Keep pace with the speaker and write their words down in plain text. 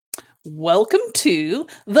Welcome to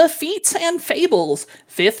the Feats and Fables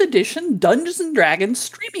 5th edition Dungeons & Dragons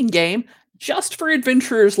streaming game just for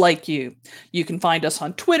adventurers like you. You can find us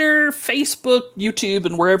on Twitter, Facebook, YouTube,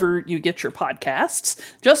 and wherever you get your podcasts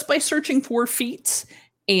just by searching for Feats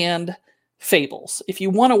and Fables. If you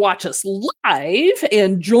want to watch us live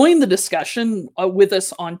and join the discussion with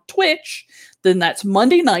us on Twitch, then that's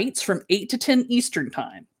Monday nights from 8 to 10 Eastern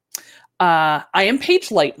Time. I am Paige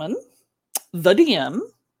Lightman, the DM.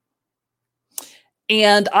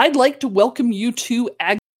 And I'd like to welcome you to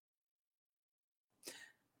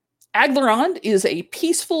Aglarond is a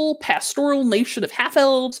peaceful, pastoral nation of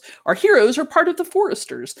half-elves. Our heroes are part of the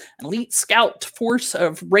Foresters, an elite scout force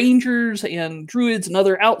of rangers and druids and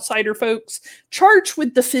other outsider folks charged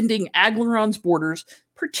with defending Aglarond's borders,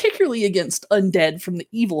 particularly against undead from the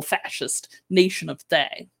evil fascist nation of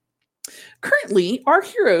Thay. Currently, our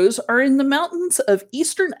heroes are in the mountains of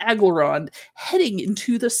eastern Aglarond, heading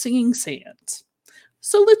into the Singing Sands.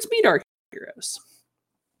 So let's meet our heroes.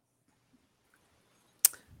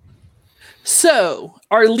 So,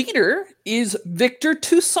 our leader is Victor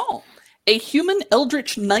Toussaint, a human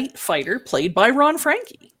eldritch knight fighter played by Ron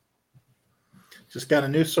Frankie. Just got a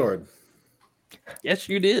new sword. Yes,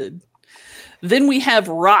 you did. Then we have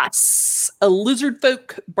Ross, a lizard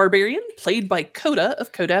folk barbarian played by Coda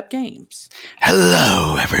of Codap Games.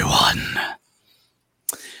 Hello, everyone.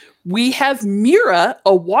 We have Mira,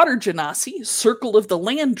 a water genasi, Circle of the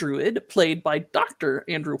Land druid, played by Dr.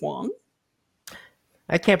 Andrew Huang.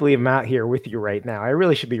 I can't believe I'm out here with you right now. I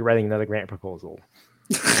really should be writing another grant proposal.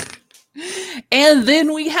 And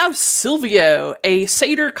then we have Silvio, a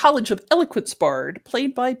Satyr College of Eloquence bard,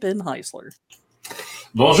 played by Ben Heisler.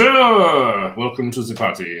 Bonjour! Welcome to the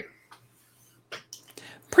party.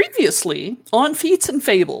 Previously, on Feats and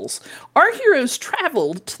Fables, our heroes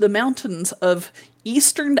traveled to the mountains of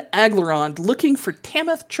eastern Aglarond looking for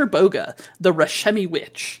Tamith Cherboga, the Rashemi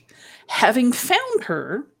witch. Having found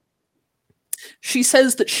her, she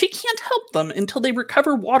says that she can't help them until they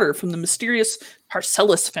recover water from the mysterious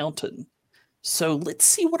Tarcellus fountain. So let's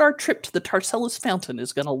see what our trip to the Tarcellus fountain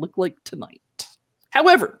is going to look like tonight.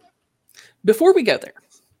 However, before we go there,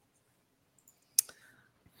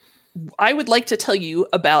 I would like to tell you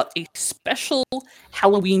about a special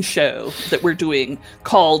Halloween show that we're doing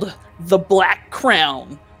called The Black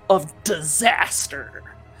Crown of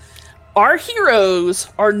Disaster. Our heroes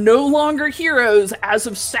are no longer heroes as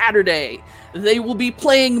of Saturday. They will be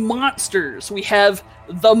playing monsters. We have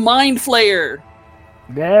the Mind Flayer.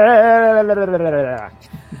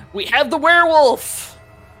 We have the Werewolf.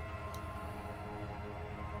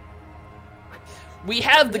 We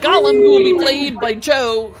have the Golem, who will be played by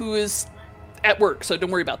Joe, who is at work, so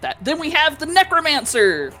don't worry about that. Then we have the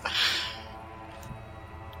Necromancer.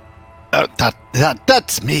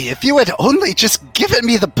 That's me. If you had only just given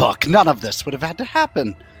me the book, none of this would have had to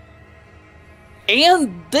happen.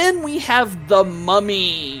 And then we have the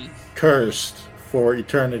Mummy. Cursed for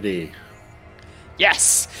eternity.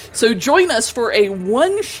 Yes. So join us for a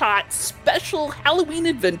one-shot special Halloween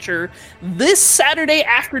adventure this Saturday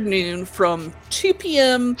afternoon from 2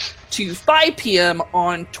 p.m. to 5 p.m.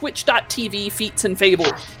 on twitch.tv Feats and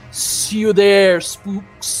Fables. See you there,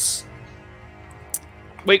 spooks.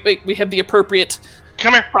 Wait, we have the appropriate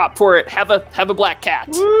prop for it. Have a black cat.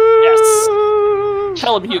 Woo! Yes.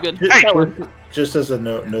 Tell him, Hugin. Hey. Tell him. Just as a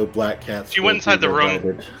no black cats. She went inside the room.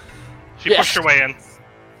 Invited. She pushed her way in.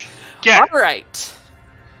 Yeah. All right.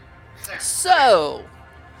 So,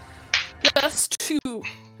 just to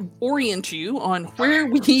orient you on where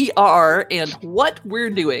we are and what we're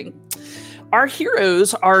doing, our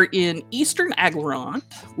heroes are in eastern Aglarond,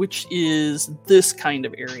 which is this kind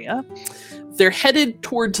of area. They're headed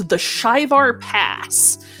towards the Shivar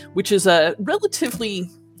Pass, which is a relatively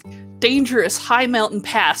dangerous high mountain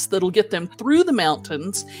pass that'll get them through the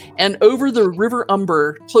mountains and over the River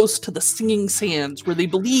Umber close to the Singing Sands, where they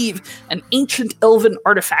believe an ancient elven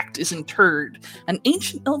artifact is interred. An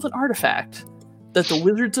ancient elven artifact that the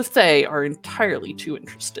Wizards of Thay are entirely too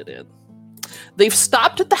interested in. They've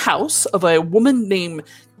stopped at the house of a woman named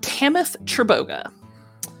Tamith Cherboga.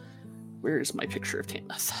 Where's my picture of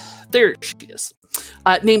Tamith? There she is.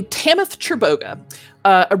 Named Tamith Cherboga,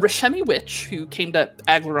 a Rashemi witch who came to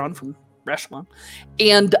Aglarond from Rashomon,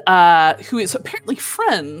 and who is apparently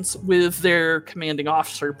friends with their commanding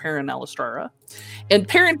officer, Perrin Alistrara. And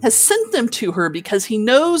Perrin has sent them to her because he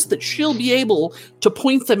knows that she'll be able to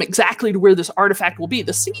point them exactly to where this artifact will be.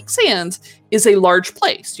 The Singing Sands is a large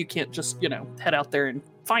place. You can't just, head out there and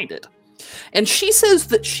find it. And she says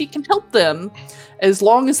that she can help them as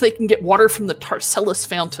long as they can get water from the Tarcellus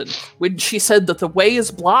fountain. When she said that the way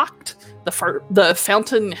is blocked, the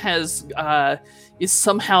fountain is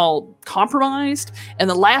somehow compromised, and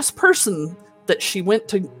the last person that she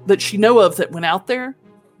know of that went out there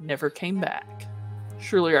never came back.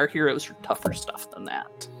 Surely our heroes are tougher stuff than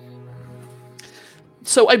that.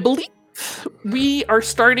 So I believe we are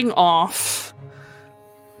starting off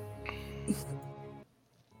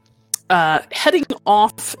heading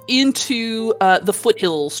off into the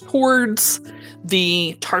foothills towards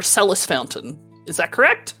the Tarcellus Fountain. Is that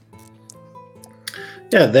correct?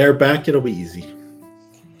 Yeah, they're back. It'll be easy.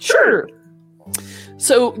 Sure.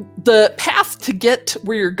 So the path to get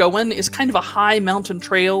where you're going is kind of a high mountain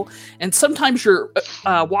trail, and sometimes you're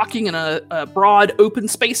walking in a broad open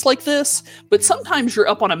space like this, but sometimes you're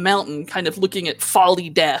up on a mountain kind of looking at Folly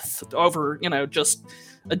Death over, just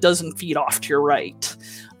a dozen feet off to your right.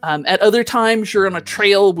 At other times, you're on a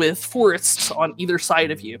trail with forests on either side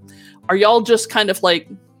of you. Are y'all just kind of like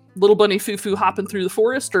Little Bunny Foo-Foo hopping through the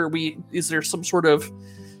forest, or is there some sort of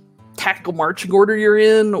tactical marching order you're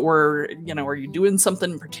in, or are you doing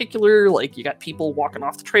something in particular, like you got people walking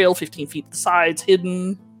off the trail 15 feet to the sides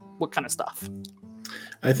hidden? What kind of stuff?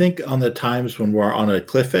 I think on the times when we're on a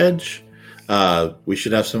cliff edge, we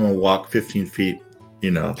should have someone walk 15 feet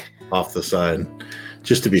off the side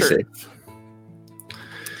just to be safe.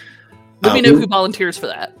 Let me know who volunteers for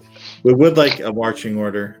that. We would like a marching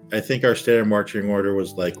order. I think our standard marching order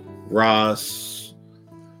was like Ross,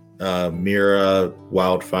 Mira,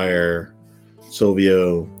 Wildfire,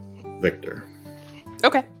 Silvio, Victor.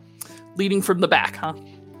 Okay. Leading from the back, huh?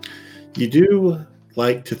 You do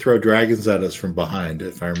like to throw dragons at us from behind,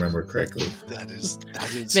 if I remember correctly. That is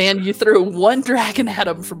Man, you throw one dragon at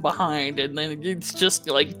them from behind, and then it's just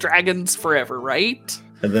like dragons forever, right?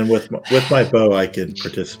 And then with my bow, I can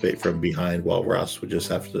participate from behind, while Ross would just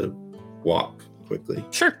have to walk quickly.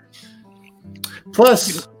 Sure.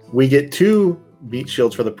 Plus, we get 2 meat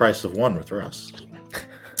shields for the price of 1 with Ross.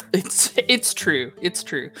 It's true. It's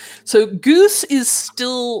true. So Goose is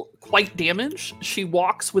still quite damaged. She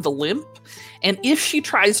walks with a limp, and if she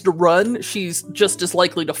tries to run, she's just as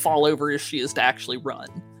likely to fall over as she is to actually run.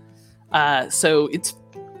 So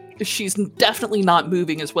she's definitely not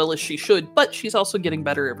moving as well as she should, but she's also getting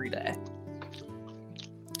better every day.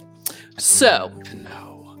 So,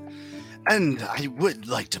 no. And I would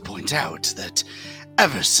like to point out that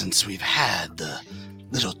ever since we've had the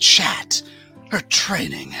little chat, her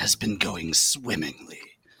training has been going swimmingly.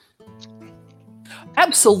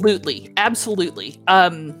 Absolutely.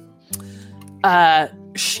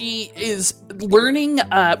 She is learning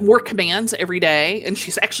more commands every day, and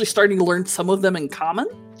she's actually starting to learn some of them in common.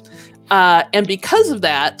 And because of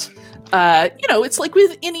that, it's like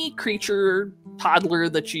with any creature, toddler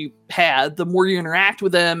that you had, the more you interact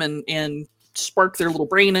with them and spark their little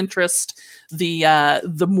brain interest,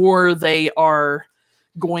 the more they are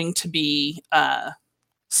going to be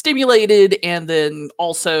stimulated and then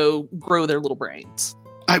also grow their little brains.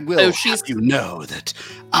 I will have you know that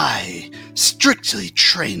I strictly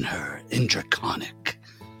train her in Draconic.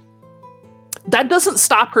 That doesn't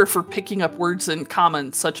stop her from picking up words in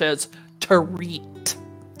common, such as Tareet.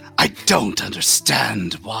 I don't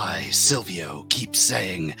understand why Silvio keeps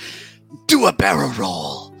saying, do a barrel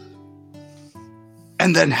roll,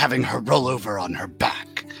 and then having her roll over on her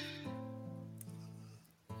back.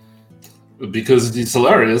 Because it's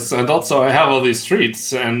hilarious, and also I have all these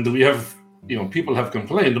treats, and we have, people have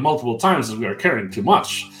complained multiple times that we are carrying too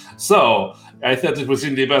much. So I thought it was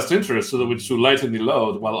in the best interest to lighten the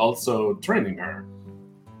load while also training her.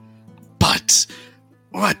 But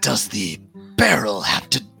what does the barrel have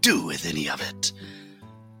to do with any of it?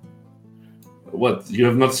 What, you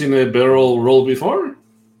have not seen a barrel roll before?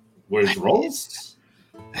 Where it rolls?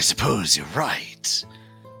 I suppose you're right.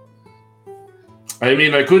 I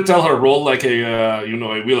mean, I could tell her roll like a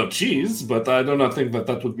wheel of cheese, but I do not think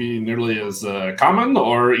that would be nearly as common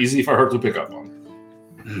or easy for her to pick up on.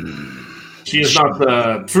 She is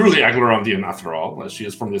not truly Aglarondian after all, as she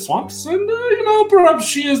is from the swamps, and, perhaps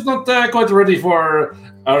she is not quite ready for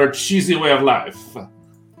our cheesy way of life.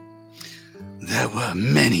 There were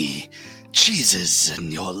many cheeses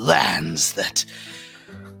in your lands that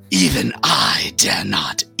even I dare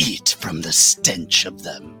not eat from the stench of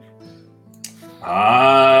them.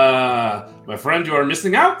 Ah, my friend, you are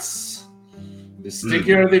missing out. The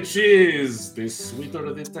stickier the cheese, the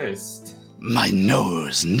sweeter the taste. My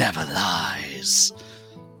nose never lies.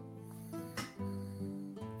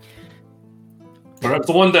 Perhaps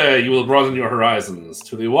one day you will broaden your horizons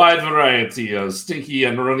to the wide variety of stinky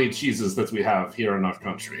and runny cheeses that we have here in our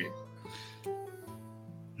country.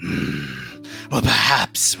 Well,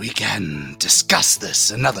 perhaps we can discuss this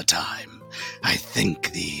another time. I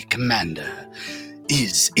think the commander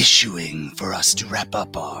is issuing for us to wrap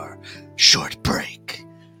up our short break.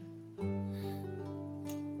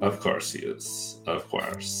 Of course he is. Of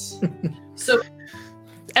course. So,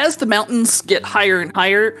 as the mountains get higher and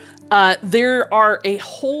higher, there are a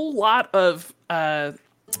whole lot of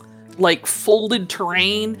like folded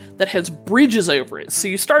terrain that has bridges over it. So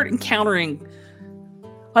you start encountering,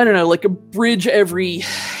 I don't know, like a bridge every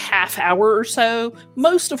half hour or so,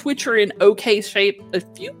 most of which are in okay shape, a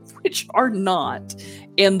few of which are not.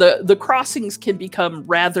 And the crossings can become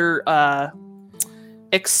rather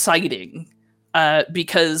exciting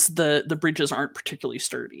because the bridges aren't particularly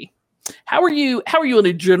sturdy. How are you in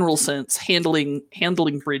a general sense handling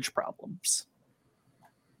bridge problems?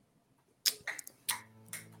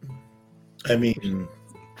 I mean,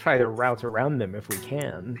 Try to route around them if we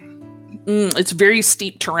can. It's very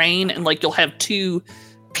steep terrain, and like you'll have two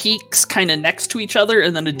peaks kind of next to each other,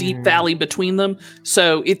 and then a deep valley between them.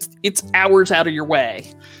 So it's hours out of your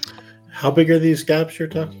way. how big are these gaps you're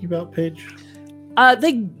talking about, Paige?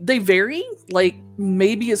 They vary, like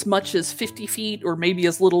maybe as much as 50 feet, or maybe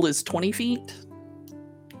as little as 20 feet.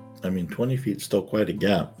 I mean, 20 feet is still quite a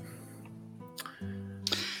gap.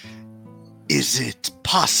 Is it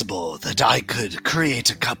possible that I could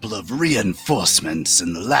create a couple of reinforcements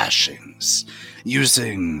in the lashings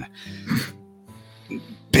using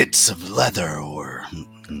bits of leather or...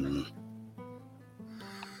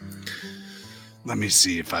 Let me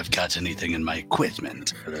see if I've got anything in my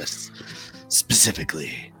equipment for this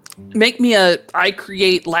specifically. Make me I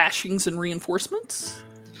create lashings and reinforcements.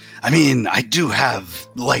 I mean, I do have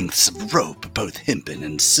lengths of rope, both hempen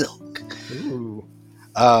and silk. Ooh.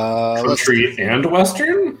 Country and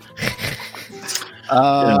Western?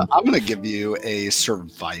 I'm going to give you a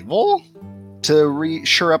survival to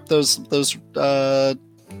shore up those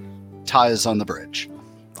ties on the bridge.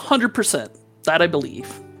 100%. That I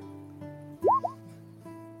believe.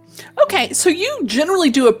 Okay, so you generally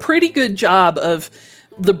do a pretty good job of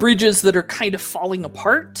the bridges that are kind of falling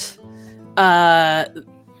apart.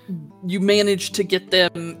 You manage to get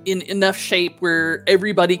them in enough shape where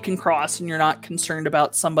everybody can cross and you're not concerned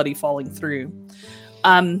about somebody falling through.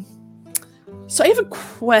 So I have a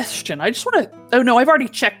question. I just want to... Oh no, I've already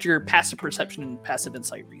checked your passive perception and passive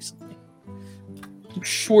insight recently. I'm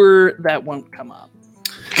sure that won't come up.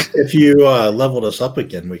 If you leveled us up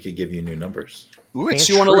again, we could give you new numbers. Ooh, it's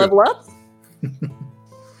Do you want to true. level up?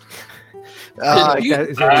 Like you- that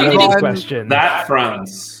is a you really need- good question. That,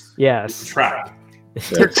 friends, Yes. trap.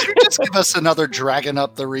 Could you just give us another dragon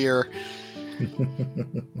up the rear?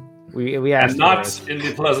 We asked And not for it. in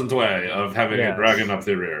the pleasant way of having Yes. a dragon up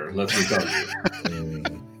the rear, let me tell you.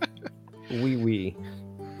 Mm,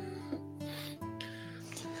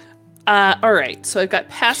 All right, so I've got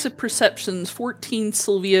passive perceptions, 14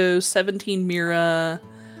 Silvio, 17 Mira,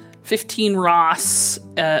 15 Ross,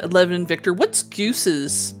 11 Victor. What's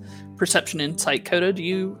Goose's perception insight, Coda? Do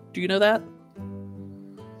you know that?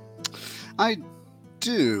 I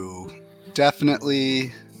do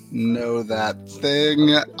definitely know that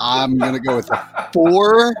thing. I'm going to go with a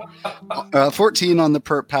 14 on the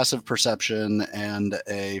passive perception and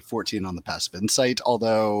a 14 on the passive insight,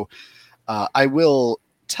 although I will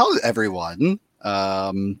tell everyone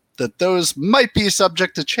that those might be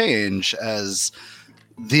subject to change as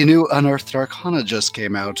the new Unearthed Arcana just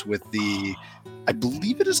came out with the, I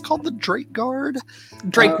believe it is called the Drake Guard.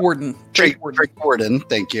 Drake Warden. Drake Warden,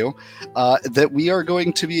 thank you. That we are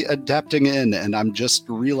going to be adapting in, and I'm just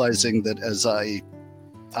realizing that as I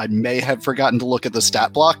may have forgotten to look at the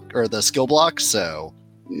stat block or the skill block, so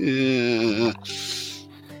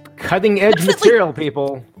Cutting edge material,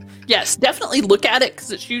 people. Yes, definitely look at it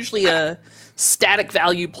because it's usually a static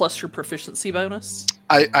value plus your proficiency bonus.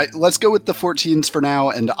 I let's go with the 14s for now,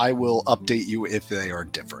 and I will update you if they are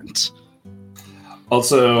different.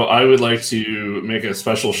 Also, I would like to make a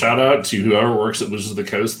special shout out to whoever works at Wizards of the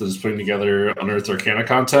Coast that is putting together Unearthed Arcana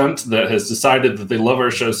content that has decided that they love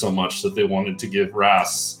our show so much that they wanted to give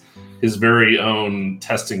Ras his very own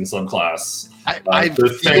testing subclass. So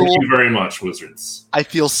thank you very much, Wizards. I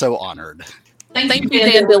feel so honored. Thank you,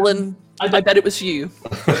 Dan Dillon. I bet it was you.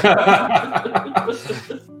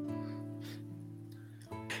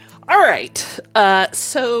 All right.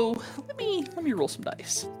 So let me roll some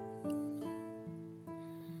dice.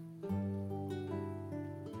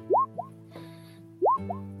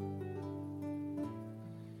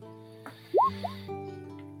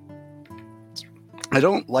 I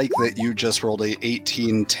don't like that you just rolled a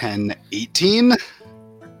 18, 10, 18.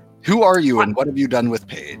 Who are you, and what have you done with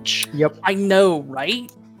Paige? Yep. I know, right?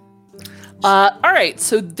 All right,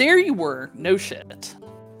 so there you were. No shit.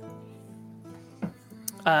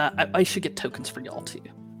 I should get tokens for y'all too.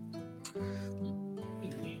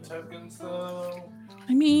 tokens, though?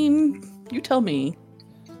 I mean, you tell me.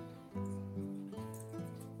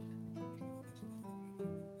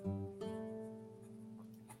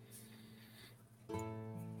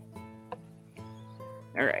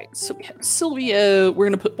 All right, so we have Sylvia. We're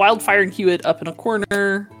going to put Wildfire and Hewitt up in a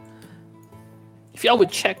corner. If y'all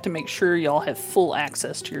would check to make sure y'all have full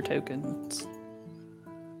access to your tokens.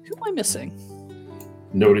 Who am I missing?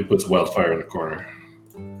 Nobody puts Wildfire in the corner.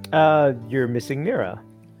 You're missing Mira.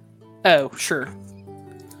 Oh, sure.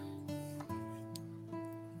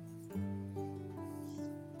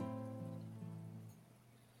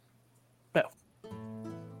 Oh.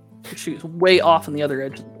 She was way off on the other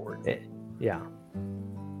edge of the board. Yeah.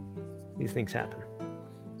 These things happen.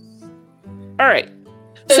 All right.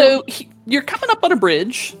 So you're coming up on a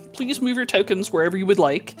bridge. Please move your tokens wherever you would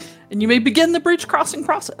like, and you may begin the bridge crossing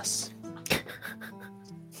process.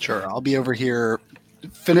 Sure, I'll be over here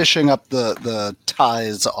finishing up the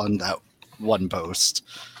ties on that one post.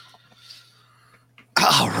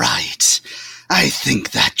 All right. I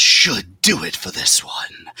think that should do it for this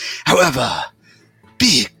one. However,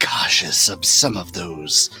 be cautious of some of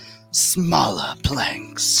those smaller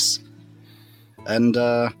planks. And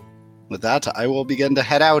with that, I will begin to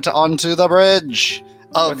head out onto the bridge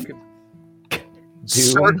of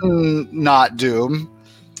certain not Doom.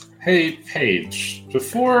 Hey, Paige,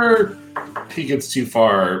 before he gets too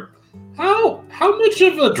far, how much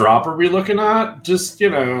of a drop are we looking at? Just,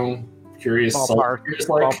 curious.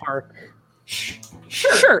 Ballpark.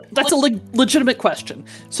 Sure. That's a legitimate question.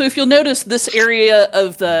 So if you'll notice, this area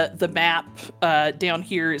of the map down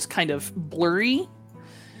here is kind of blurry.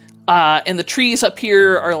 And the trees up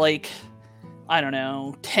here are like, I don't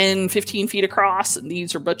know, 10, 15 feet across, and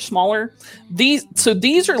these are much smaller. These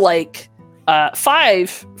are like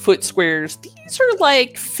 5-foot squares. These are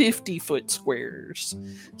like 50-foot squares.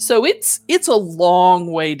 So it's a long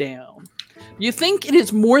way down. You think it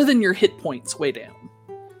is more than your hit points way down.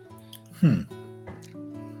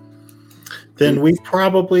 Then we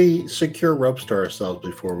probably secure ropes to ourselves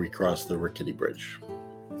before we cross the rickety bridge.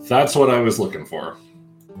 That's what I was looking for.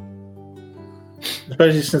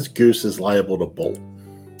 Especially since Goose is liable to bolt.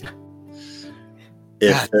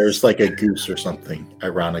 If there's like a goose or something,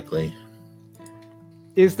 ironically.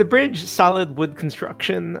 Is the bridge solid wood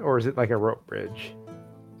construction, or is it like a rope bridge?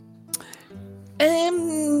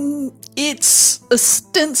 It's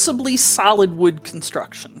ostensibly solid wood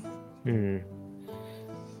construction.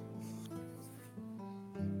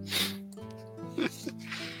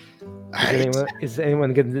 Is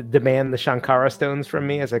anyone going to demand the Shankara stones from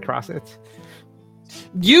me as I cross it?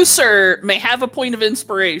 You, sir, may have a point of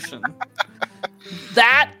inspiration.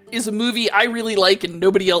 That is a movie I really like and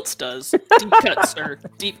nobody else does. Deep cuts, sir.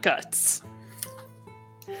 Deep cuts.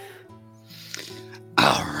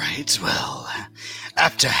 All right, well,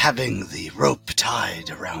 after having the rope tied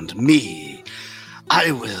around me,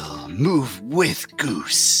 I will move with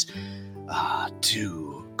Goose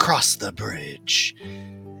to cross the bridge.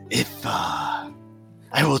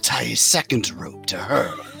 I will tie a second rope to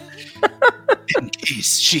her in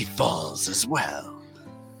case she falls as well.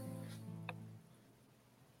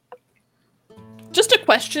 Just a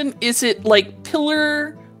question, is it like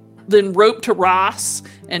pillar, then rope to Ross,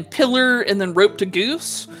 and pillar, and then rope to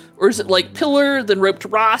Goose? Or is it like pillar, then rope to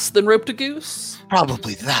Ross, then rope to Goose?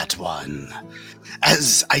 Probably that one.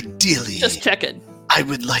 As ideally, just checking. I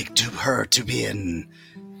would like her to be in...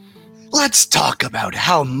 Let's talk about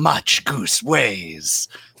how much Goose weighs.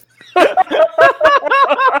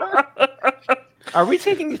 Are we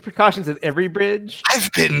taking these precautions at every bridge?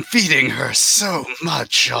 I've been feeding her so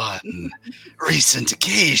much on recent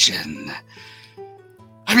occasion.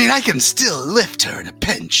 I mean, I can still lift her in a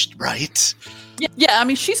pinch, right? Yeah, I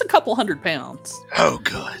mean, she's a couple 100 pounds. Oh,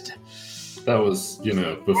 good. That was,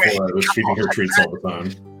 before I was feeding her treats all the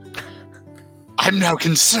time. I'm now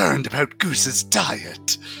concerned about Goose's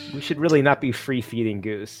diet. We should really not be free feeding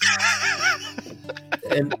Goose.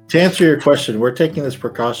 And to answer your question, we're taking this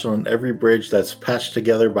precaution on every bridge that's patched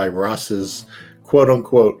together by Ross's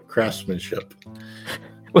quote-unquote craftsmanship.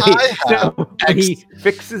 Wait, so when he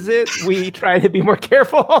fixes it, we try to be more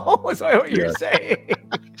careful? Is that what you're saying?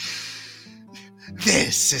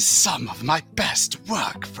 This is some of my best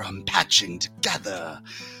work from patching together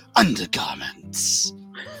undergarments.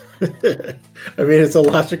 I mean, it's a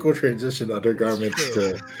logical transition, undergarments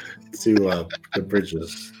to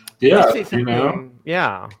bridges. Yeah,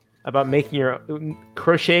 Yeah, about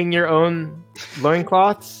crocheting your own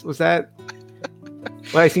loincloths. Was that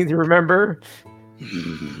what I seem to remember?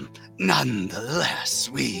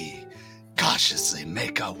 Nonetheless, we cautiously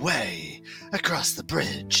make our way across the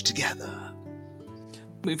bridge together.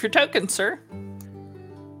 Move your token, sir.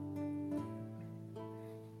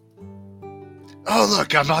 Oh,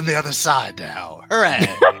 look, I'm on the other side now. Hooray.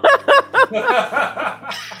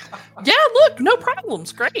 Yeah, look, no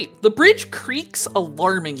problems. Great. The bridge creaks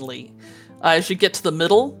alarmingly as you get to the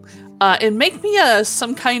middle. And make me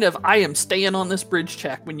some kind of I am staying on this bridge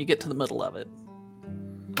check when you get to the middle of it.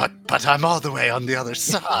 But I'm all the way on the other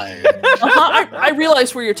side. I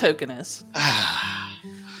realize where your token is.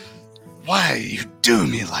 Why you do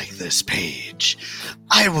me like this, Paige?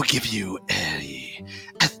 I will give you a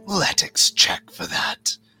athletics check for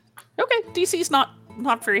that. Okay, DC's not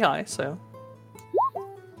very high, so.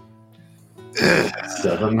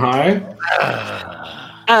 7 high.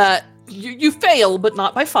 You fail, but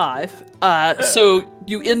not by 5. So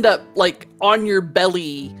you end up like on your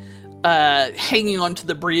belly, hanging onto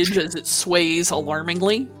the bridge as it sways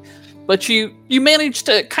alarmingly. But you manage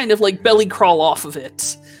to kind of like belly crawl off of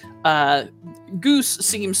it. Goose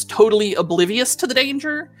seems totally oblivious to the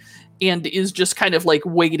danger and is just kind of like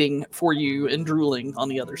waiting for you and drooling on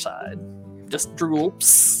the other side. Just drool,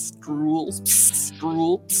 pss, drool, pss,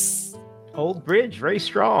 drool, pss. Old bridge, very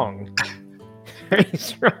strong. Very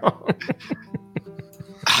strong.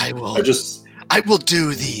 I will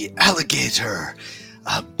do the alligator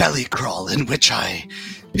belly crawl in which I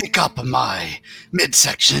pick up my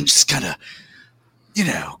midsection, just kind of,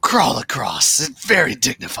 crawl across. It's very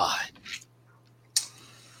dignified.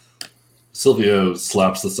 Silvio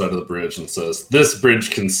slaps the side of the bridge and says, "This bridge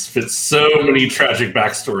can fit so many tragic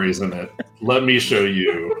backstories in it. Let me show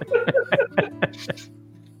you."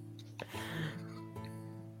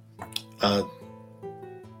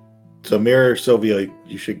 So Mirror, Silvio,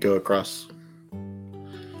 you should go across.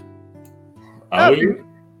 Go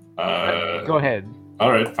Go ahead.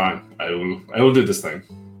 All right, fine. I will do this thing.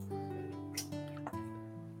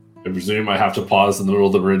 I presume I have to pause in the middle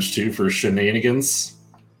of the bridge too for shenanigans.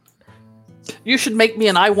 You should make me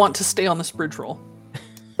an I want to stay on this bridge roll.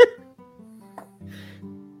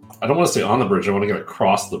 I don't want to stay on the bridge. I want to get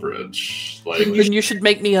across the bridge. Like, Then you should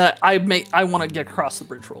make me a I want to get across the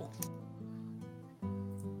bridge roll.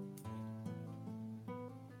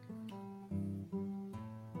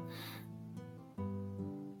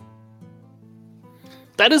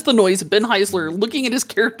 That is the noise of Ben Heisler looking at his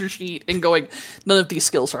character sheet and going, none of these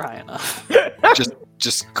skills are high enough.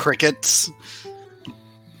 just crickets.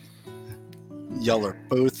 Y'all are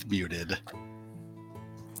both muted.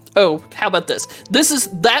 Oh, how about this?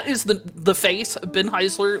 That is the face of Ben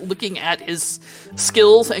Heisler looking at his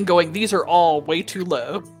skills and going, these are all way too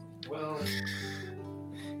low. well,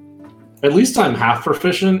 at least I'm half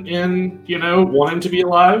proficient in, wanting to be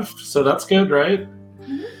alive. So that's good, right?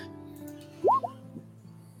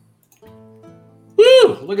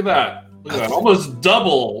 Woo! Look at that. Almost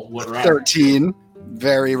double what Ryan. 13.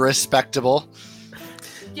 Very respectable.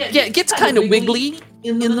 Yeah, it gets kind of wiggly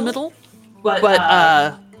in the middle, but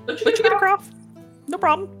you get across. No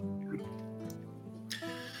problem.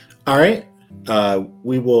 All right.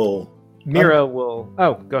 We will. Mira will.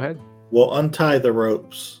 Oh, go ahead. We'll untie the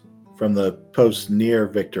ropes from the post near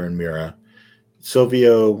Victor and Mira.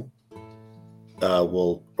 Silvio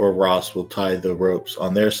or Ross will tie the ropes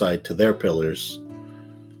on their side to their pillars,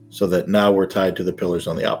 so that now we're tied to the pillars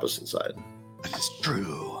on the opposite side. That is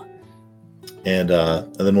true. And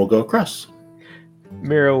then we'll go across.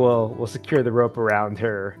 Mira will secure the rope around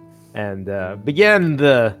her and begin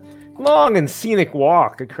the long and scenic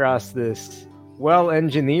walk across this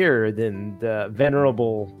well-engineered and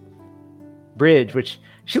venerable bridge, which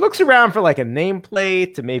she looks around for like a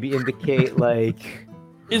nameplate to maybe indicate like...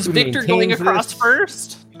 Is who Victor going maintains across this?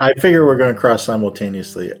 first? I figure we're going to cross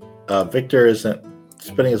simultaneously. Victor isn't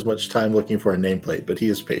spending as much time looking for a nameplate, but he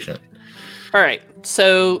is patient. All right,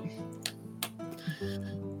 so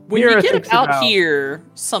when Mira you get thinks out about- here,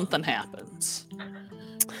 something happens.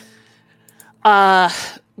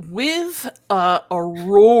 With a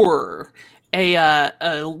roar,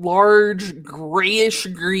 a large grayish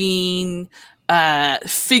green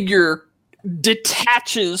figure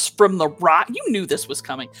detaches from the rock. You knew this was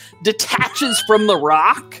coming. Detaches from the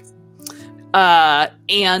rock,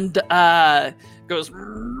 and goes.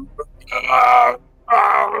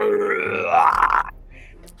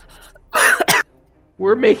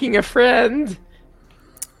 We're making a friend.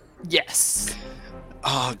 Yes.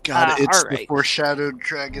 Oh, God, it's all the right. foreshadowed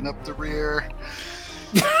dragon up the rear.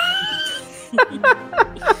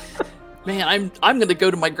 Man, I'm gonna go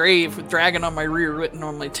to my grave with dragon on my rear written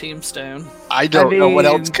on my tombstone. I don't know what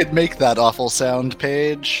else mean- could make that awful sound,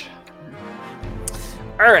 Paige.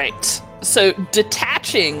 All right. So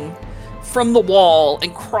detaching from the wall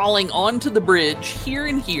and crawling onto the bridge here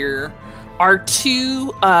and here are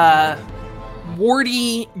two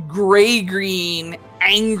warty, gray-green,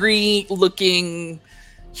 angry-looking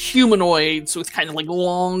humanoids with kind of like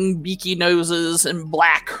long beaky noses and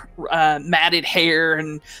black matted hair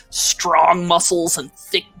and strong muscles and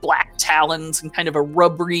thick black talons and kind of a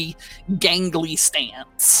rubbery, gangly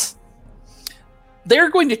stance. They're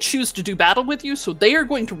going to choose to do battle with you, so they are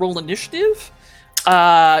going to roll initiative.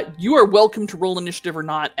 You are welcome to roll initiative or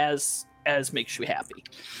not as makes you happy.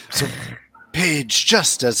 So, Paige,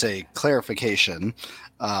 just as a clarification,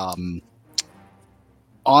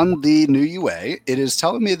 on the new UA, it is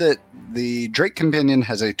telling me that the Drake Companion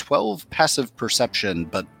has a 12 passive perception,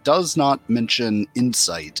 but does not mention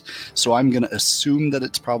insight. So I'm going to assume that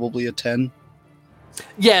it's probably a 10.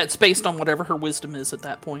 Yeah, it's based on whatever her wisdom is at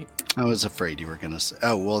that point. I was afraid you were going to say...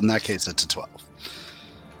 Oh, well, in that case, it's a 12.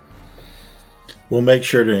 We'll make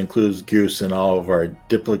sure to include Goose in all of our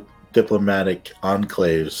diplomatic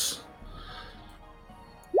enclaves.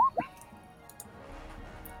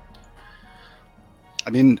 I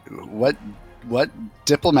mean, what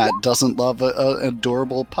diplomat doesn't love an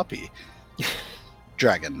adorable puppy?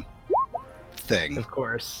 Dragon thing. Of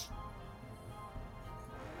course.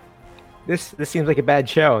 This seems like a bad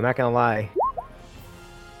show, not gonna lie.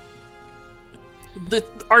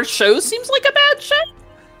 Our show seems like a bad show?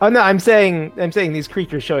 Oh no, I'm saying these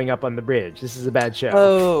creatures showing up on the bridge. This is a bad show.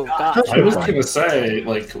 Oh, gosh. I was gonna say,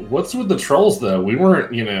 like, what's with the trolls though? We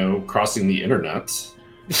weren't, crossing the internet.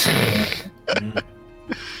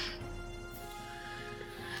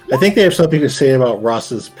 I think they have something to say about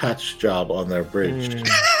Ross's patch job on their bridge.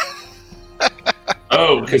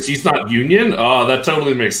 Oh, because he's not union? Oh, that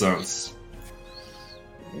totally makes sense.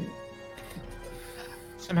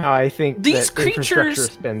 Somehow I think These that infrastructure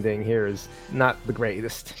creatures- spending here is not the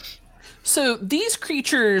greatest. So these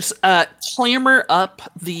creatures clamber up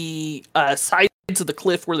the sides of the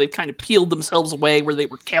cliff where they've kind of peeled themselves away, where they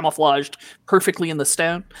were camouflaged perfectly in the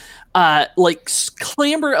stone.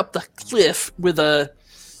 Clamber up the cliff with a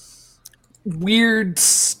weird,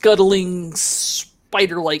 scuttling,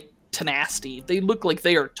 spider-like tenacity. They look like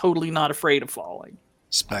they are totally not afraid of falling.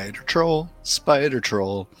 Spider troll, spider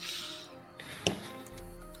troll.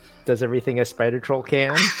 Does everything a spider troll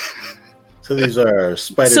can? So these are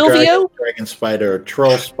spider Silvio? dragon spider,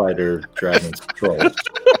 troll spider, dragon trolls.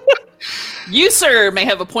 You, sir, may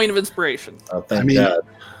have a point of inspiration. Oh, thank I mean, God.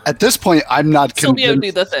 At this point, I'm not Silvio,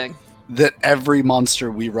 convinced do the thing. that every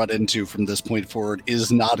monster we run into from this point forward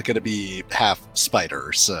is not going to be half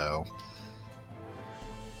spider, so...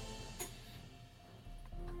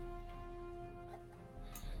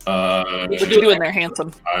 What are you doing there,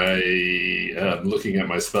 handsome? I am looking at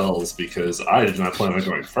my spells because I did not plan on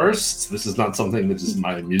going first. This is not something that is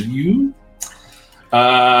my milieu.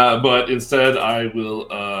 But instead, I will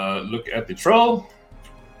look at the troll.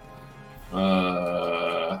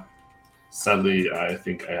 Sadly, I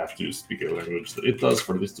think I have to speak a language that it does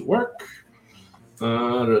for this to work.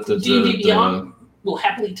 D&D Beyond will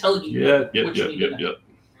happily tell you Yep. what you need to know.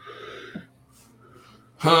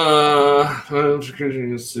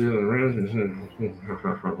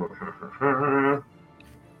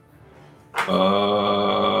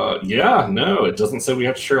 No, it doesn't say we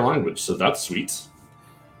have to share a language, so that's sweet.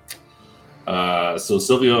 So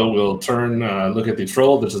Silvio will turn, look at the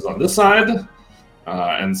troll that is on this side,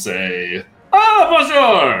 and say,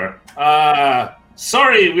 bonjour!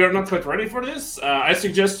 Sorry, we are not quite ready for this. I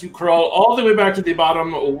suggest you crawl all the way back to the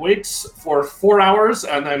bottom, wait for 4 hours,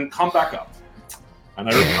 and then come back up. And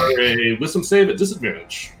I require a wisdom save at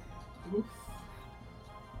disadvantage.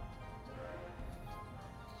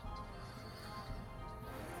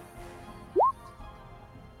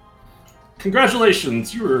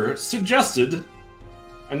 Congratulations, you were suggested,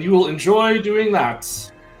 and you will enjoy doing that.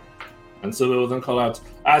 And so they will then call out,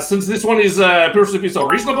 since this one is supposed to be so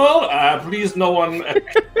reasonable, please no one...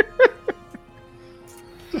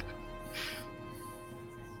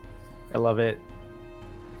 I love it.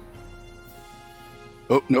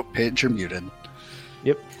 Oh, nope, Paige, you're muted.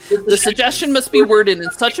 Yep. The suggestion must be worded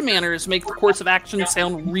in such a manner as to make the course of action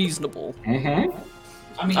sound reasonable. Mm-hmm.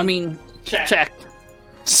 I mean, check.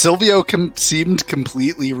 Silvio seemed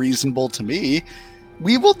completely reasonable to me.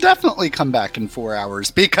 We will definitely come back in 4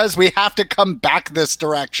 hours because we have to come back this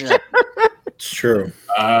direction. It's true.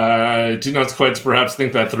 I do not quite perhaps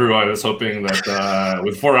think that through. I was hoping that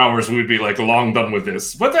with 4 hours we'd be like long done with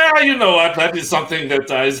this. But you know what? That is something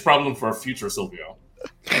that is a problem for future Silvio.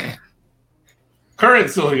 Current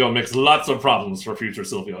Silvio makes lots of problems for future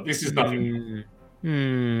Silvio. This is nothing.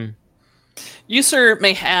 You, sir,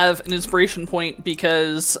 may have an inspiration point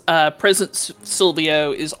because present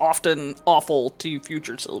Silvio is often awful to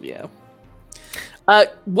future Silvio.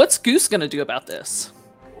 What's Goose going to do about this?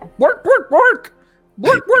 Work!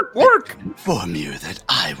 Work! Inform you that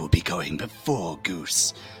I will be going before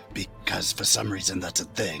Goose, because for some reason that's a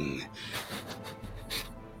thing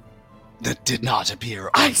that did not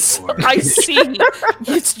appear on the board. I see.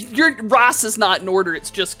 Your Ross is not in order.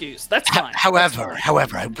 It's just Goose. That's fine. However,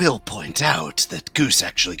 I will point out that Goose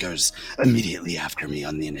actually goes immediately after me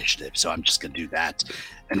on the initiative, so I'm just going to do that,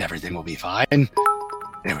 and everything will be fine.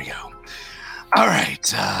 There we go. All right,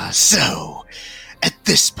 so at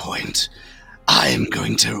this point, I'm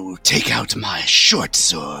going to take out my short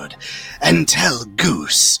sword and tell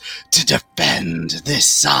Goose to defend this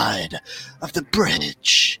side of the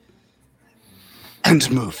bridge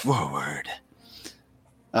and move forward.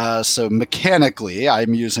 So mechanically,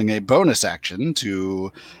 I'm using a bonus action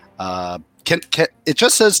to... it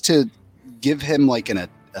just says to give him like an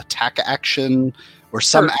attack action or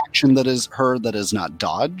some action that is not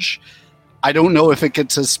dodge. I don't know if it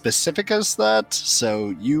gets as specific as that,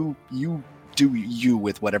 so you do you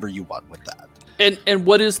with whatever you want with that. And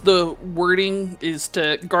what is the wording? Is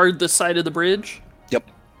to guard the side of the bridge? Yep.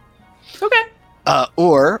 Okay.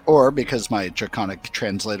 Or because my Draconic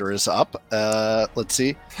translator is up, let's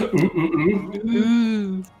see.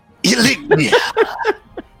 Ooh. Ilignia.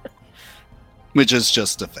 Which is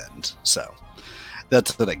just defend. So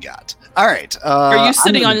that's what I got. All right. Are you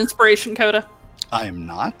sitting on inspiration, Coda? I am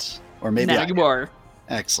not. Or maybe now you are.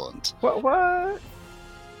 Excellent. What?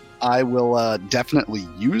 I will definitely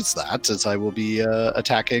use that, as I will be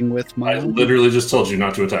attacking with my... I literally just told you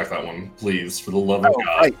not to attack that one. Please, for the love of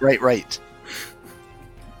God. Right.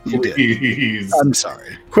 You Please. did. I'm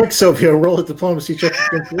sorry. Quick, Sophia, roll a diplomacy check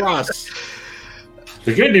against Ross.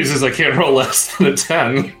 The good news is I can't roll less than a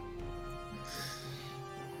 10.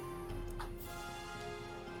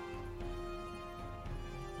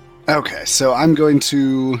 Okay, so I'm going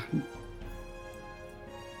to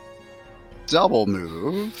double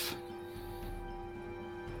move.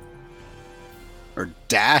 Or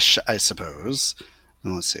dash, I suppose.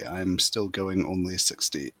 And let's see, I'm still going only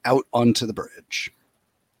 60. Out onto the bridge.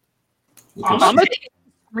 I'm going to take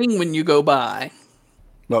a swing when you go by.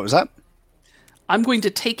 What was that? I'm going to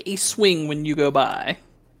take a swing when you go by.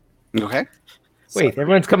 Okay. Wait,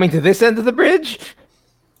 everyone's coming to this end of the bridge?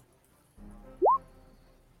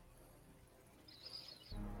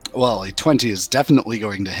 Well, a 20 is definitely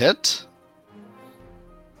going to hit.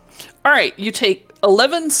 All right, you take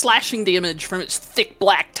 11 slashing damage from its thick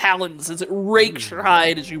black talons as it rakes your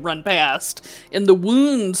hide as you run past, and the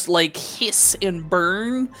wounds like hiss and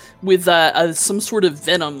burn with some sort of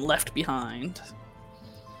venom left behind.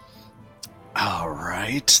 All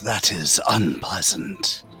right, that is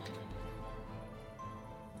unpleasant.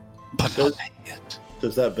 But I'll take it.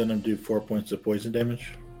 Does that venom do 4 points of poison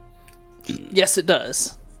damage? Yes, it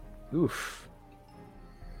does. Oof.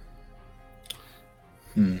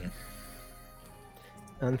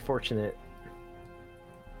 Unfortunate.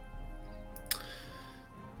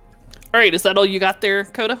 All right, is that all you got there,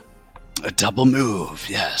 Coda? A double move,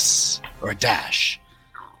 yes. Or a dash.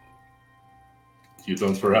 You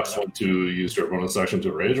don't perhaps want to use your bonus action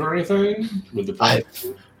to rage or anything? With the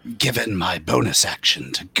I've given my bonus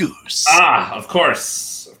action to Goose. Ah, of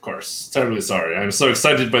course. Of course. Terribly sorry. I'm so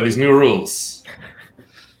excited by these new rules.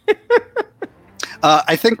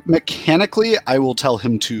 I think mechanically I will tell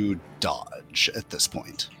him to dodge at this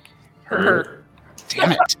point. Her.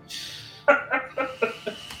 Damn it.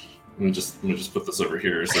 Let me just put this over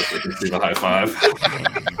here so they can see the high five.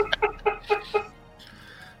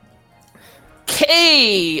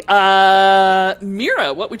 Okay,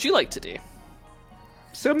 Mira, what would you like to do?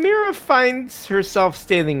 So Mira finds herself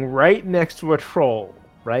standing right next to a troll,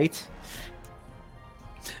 right?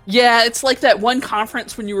 Yeah, it's like that one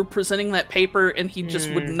conference when you were presenting that paper and he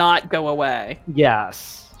just would not go away.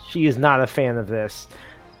 Yes, she is not a fan of this.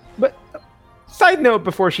 But side note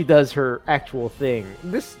before she does her actual thing,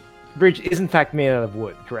 this bridge is in fact made out of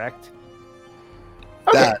wood, correct?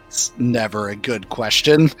 Okay. That's never a good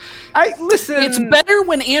question. I listen. It's better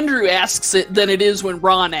when Andrew asks it than it is when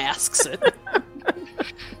Ron asks it.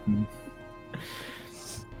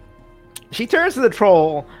 She turns to the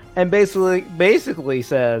troll and basically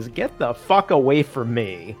says, "Get the fuck away from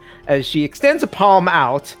me," as she extends a palm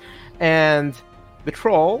out, and the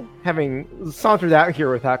troll, having sauntered out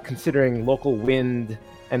here without considering local wind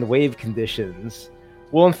and wave conditions,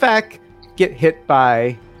 will in fact get hit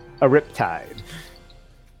by a riptide.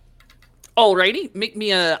 Alrighty, make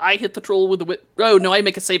me a... I hit the troll with the whip... Oh, no, I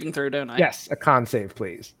make a saving throw, don't I? Yes, a con save,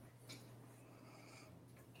 please.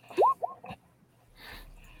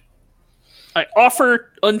 I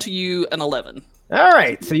offer unto you an 11. All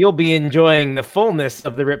right, so you'll be enjoying the fullness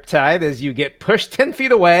of the riptide as you get pushed 10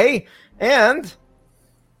 feet away, and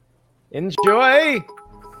Enjoy!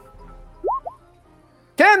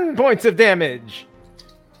 10 points of damage!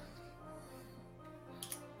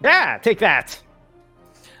 Yeah, take that!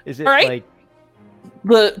 Is it All right. like...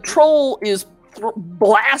 The troll is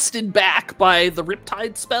blasted back by the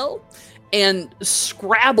Riptide spell and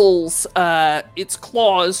scrabbles its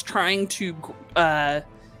claws trying to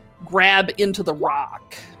grab into the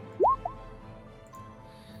rock.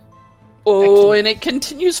 Oh, Excellent. and it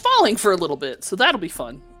continues falling for a little bit, so that'll be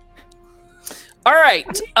fun. All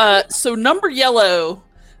right, so number yellow.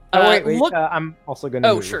 Oh, wait, Look. I'm also going to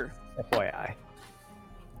Oh, move, sure. FYI.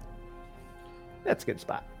 That's a good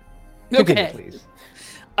spot. Continue, Okay. please.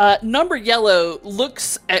 Number yellow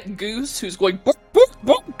looks at Goose, who's going bark, bark,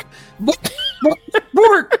 bark, bark,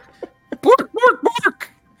 bark, bark, bark, bark.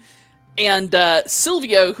 And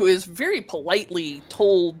Silvio, who has very politely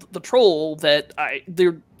told the troll that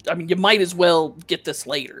you might as well get this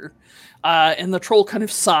later. And the troll kind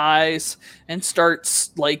of sighs and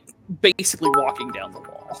starts like basically walking down the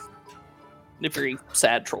wall in a very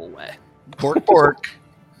sad troll way. Pork, pork.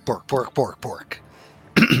 Pork, pork, pork, pork.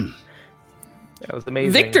 That was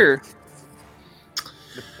amazing. Victor,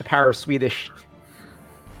 The power of Swedish.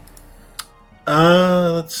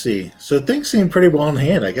 Let's see. So things seem pretty well in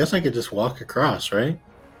hand. I guess I could just walk across, right?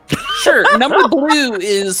 sure. Number blue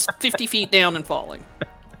is 50 feet down and falling.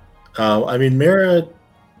 I mean, Mira,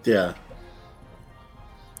 yeah.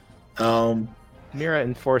 Mira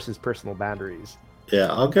enforces personal boundaries. Yeah,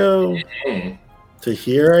 I'll go to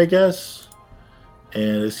here, I guess.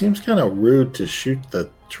 And it seems kind of rude to shoot the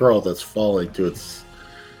troll that's falling to its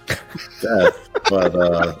death.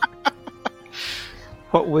 But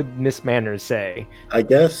What would Miss Manners say? I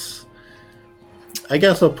guess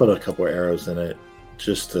I'll put a couple arrows in it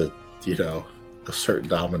just to, assert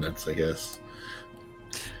dominance, I guess.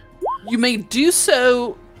 You may do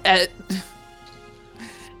so at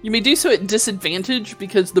disadvantage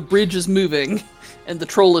because the bridge is moving and the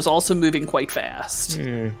troll is also moving quite fast.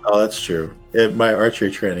 Oh, that's true. My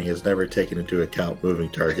archery training has never taken into account moving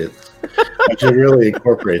targets. I should really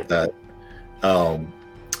incorporate that.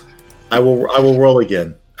 I will roll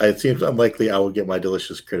again. It seems unlikely I will get my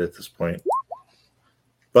delicious crit at this point.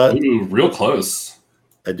 But Ooh, real close.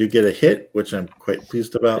 I do get a hit, which I'm quite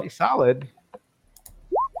pleased about. Pretty solid.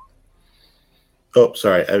 Oh,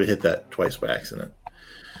 sorry. I hit that twice by accident.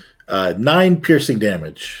 9 piercing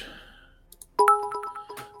damage.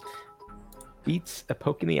 Beats a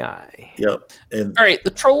poke in the eye. Yep. And All right,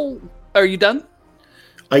 the troll. Are you done?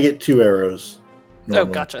 I get 2 arrows. Oh,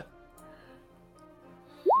 normally. gotcha.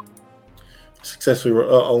 Successfully,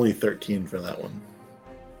 only 13 for that one.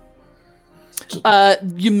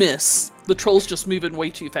 You miss. The troll's just moving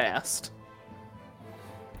way too fast.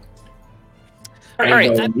 All And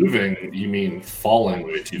right. by moving, you mean falling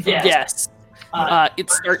way too fast. Yes. It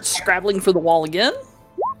starts scrabbling for the wall again.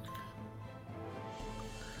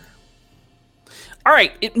 All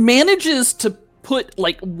right. It manages to put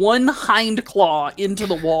like one hind claw into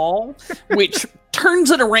the wall, which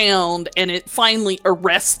turns it around, and it finally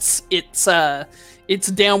arrests its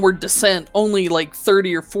downward descent only like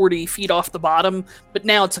 30 or 40 feet off the bottom, but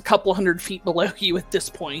now it's a couple hundred feet below you at this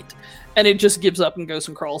point, and it just gives up and goes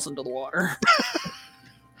and crawls into the water.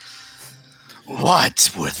 What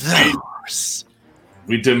were those?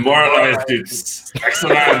 We demoralized it.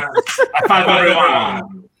 Excellent. High five,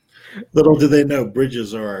 everyone. Little do they know,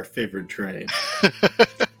 bridges are our favorite terrain.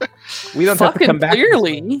 We don't have to Fucking come back.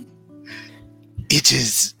 clearly. It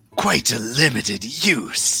is quite a limited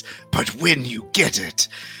use, but when you get it,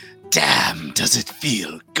 damn, does it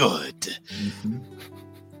feel good.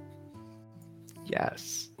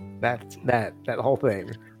 Yes. That whole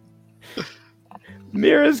thing.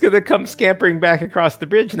 Mira's gonna come scampering back across the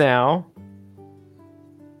bridge now.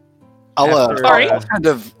 I'll After, Alright. kind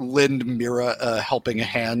of lend Mira a helping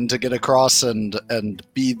hand to get across and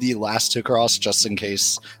be the last to cross just in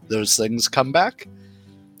case those things come back.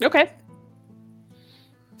 Okay.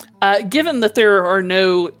 Given that there are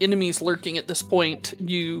no enemies lurking at this point,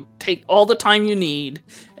 you take all the time you need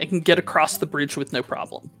and can get across the bridge with no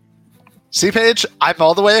problem. See, Paige, I'm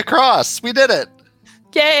all the way across. We did it.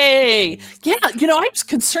 Yay! Yeah, I was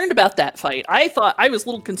concerned about that fight. I was a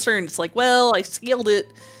little concerned. It's like, well, I scaled it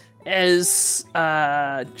as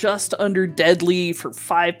just under deadly for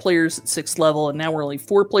 5 players at 6th level, and now we're only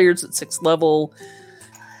 4 players at 6th level.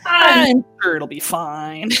 I'm sure it'll be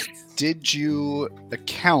fine. Did you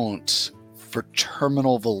account for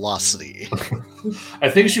terminal velocity? I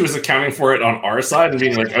think she was accounting for it on our side and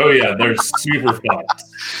being like, oh yeah, they're super fast.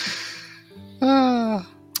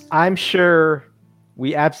 I'm sure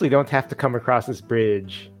we absolutely don't have to come across this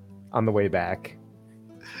bridge on the way back.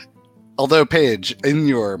 Although, Paige, in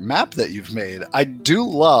your map that you've made, I do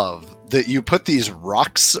love that you put these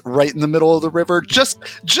rocks right in the middle of the river, just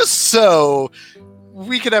so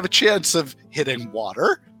we could have a chance of hitting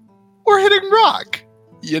water or hitting rock.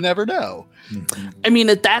 You never know. I mean,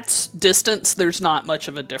 at that distance, there's not much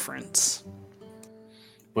of a difference.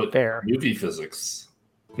 But Fair. UV physics.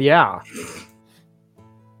 Yeah.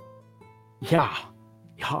 Yeah.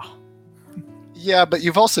 Yeah. Yeah, but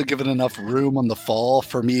you've also given enough room on the fall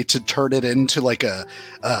for me to turn it into like a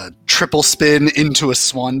triple spin into a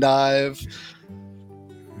swan dive.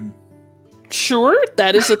 Sure,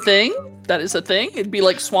 that is a thing. That is a thing. It'd be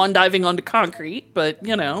like swan diving onto concrete, but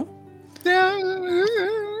you know.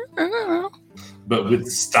 But with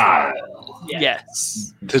style.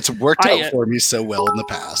 Yes. It's worked I, out for me so well in the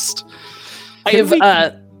past. I have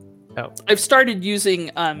Oh. I've started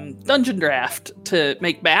using Dungeon Draft to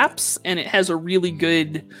make maps, and it has a really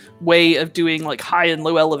good way of doing like high and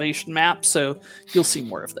low elevation maps, so you'll see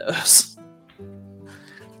more of those.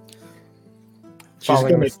 She's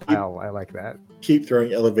Following gonna the style. I like that. keep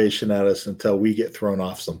throwing elevation at us until we get thrown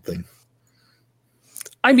off something.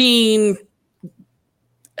 I mean,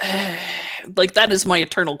 like that is my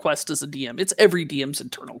eternal quest as a DM. It's every DM's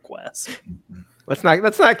eternal quest. Let's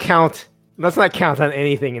not count on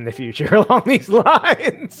anything in the future along these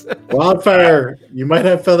lines. Wildfire, you might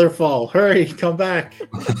have feather fall. Hurry, come back.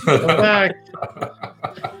 Come back.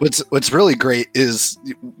 What's really great is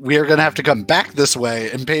we are going to have to come back this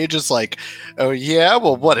way, and Paige is like, oh yeah,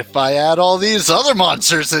 well what if I add all these other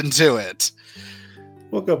monsters into it?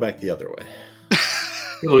 We'll go back the other way.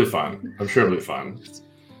 It'll be fun. I'm sure it'll be fun.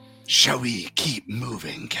 Shall we keep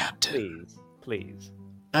moving, Captain? Please.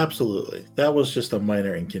 Absolutely. That was just a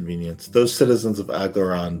minor inconvenience. Those citizens of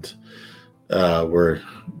Aglarond were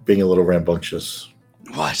being a little rambunctious.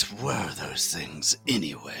 What were those things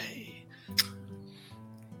anyway?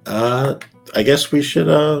 I guess we should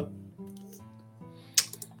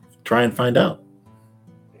try and find out.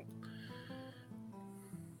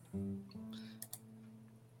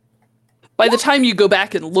 By the time you go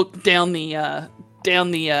back and look down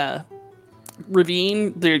the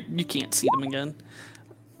ravine, there you can't see them again.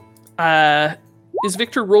 Is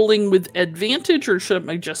Victor rolling with advantage, or should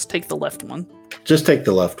I just take the left one? Just take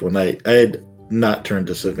the left one. I had not turned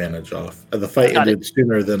disadvantage off. The fight Got ended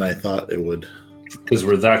sooner than I thought it would. Because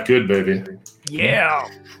we're that good, baby. Yeah.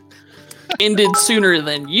 Ended sooner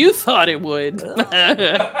than you thought it would.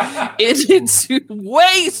 Ended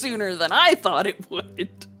way sooner than I thought it would.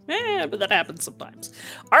 But that happens sometimes.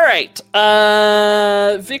 All right.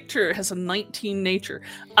 Victor has a 19 nature.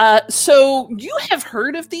 So you have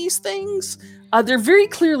heard of these things. They're very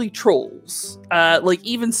clearly trolls. Like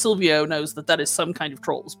even Silvio knows that is some kind of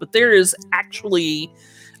trolls. But there is actually,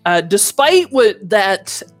 despite what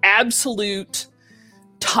that absolute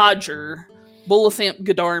Todger, Bolithamp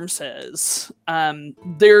Godarm says,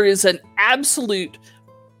 there is an absolute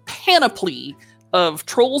panoply of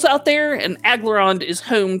trolls out there, and Aglarond is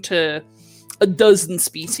home to a dozen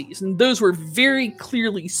species, and those were very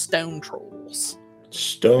clearly stone trolls.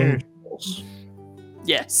 Stone trolls.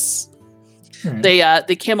 Yes. They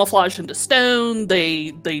camouflage into stone.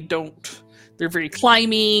 They're very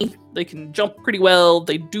climby. They can jump pretty well.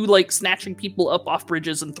 They do like snatching people up off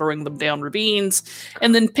bridges and throwing them down ravines,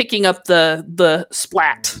 and then picking up the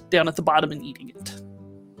splat down at the bottom and eating it.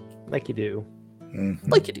 Like you do.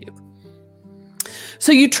 Mm-hmm. Like you do.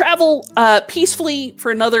 So you travel peacefully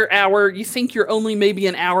for another hour. You think you're only maybe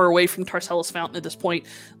an hour away from Tarcellus Fountain at this point.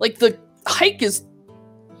 Like the hike is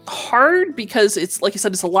hard because it's, like I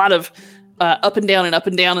said, it's a lot of up and down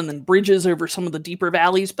and then bridges over some of the deeper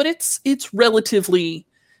valleys, but it's relatively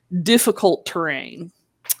difficult terrain.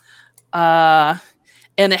 And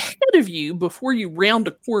ahead of you, before you round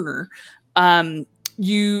a corner,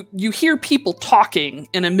 you hear people talking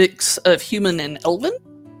in a mix of human and elven.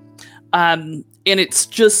 And it's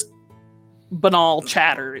just banal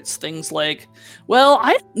chatter. It's things like, well,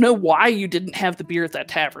 I don't know why you didn't have the beer at that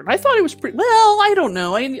tavern. I thought it was pretty, well, I don't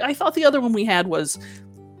know. I thought the other one we had was,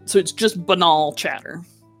 so it's just banal chatter.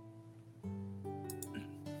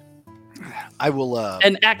 I will,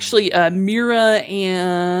 And actually, Mira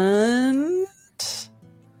and...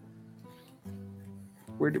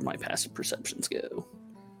 Where did my passive perceptions go?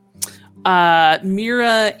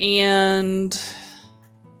 Mira and...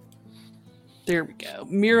 There we go.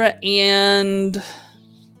 Mira and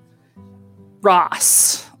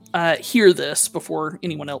Ross hear this before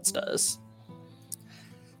anyone else does.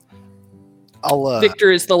 I'll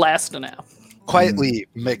Victor is the last to know. quietly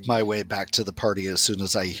make my way back to the party as soon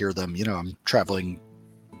as I hear them. You know, I'm traveling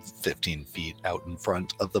 15 feet out in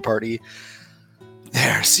front of the party.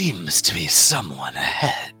 There seems to be someone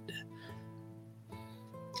ahead.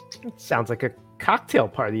 Sounds like a cocktail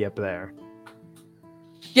party up there.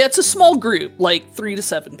 Yeah, it's a small group, like 3 to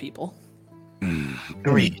 7 people.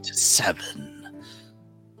 3 to 7.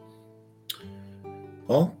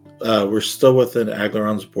 Well, we're still within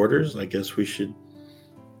Aglaron's borders. I guess we should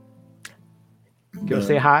Go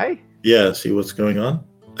say hi? Yeah, see what's going on.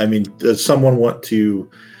 I mean, does someone want to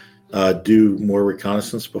do more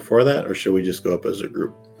reconnaissance before that, or should we just go up as a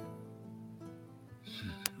group?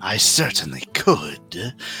 I certainly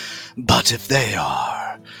could, but if they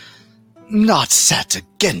are not set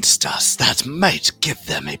against us, that might give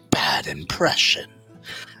them a bad impression.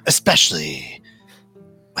 Especially,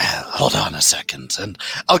 well, hold on a second, and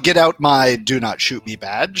I'll get out my do not shoot me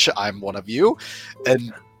badge, I'm one of you,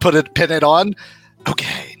 and pin it on.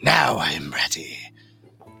 Okay, now I am ready.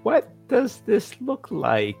 What does this look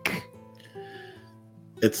like?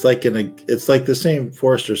 It's like the same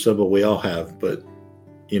Forester symbol we all have, but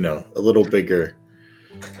a little bigger.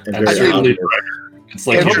 And That's very really obvious. bright. It's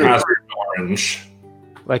like Andrew- Hazard orange.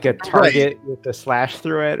 Like a target with a slash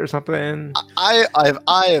through it or something? I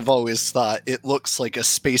have always thought it looks like a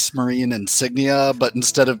Space Marine insignia, but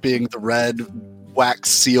instead of being the red wax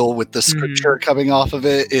seal with the scripture coming off of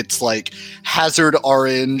it, it's like Hazard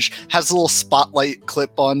orange, has a little spotlight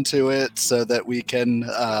clip onto it so that we can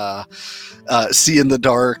see in the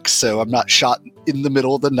dark, so I'm not shot in the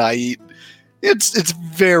middle of the night. It's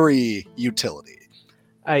very utility.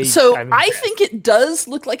 I think it does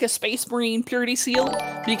look like a Space Marine purity seal,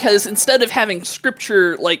 because instead of having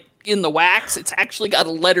scripture like in the wax, it's actually got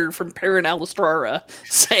a letter from Perrin Alistrara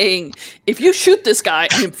saying, if you shoot this guy,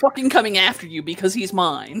 I'm fucking coming after you because he's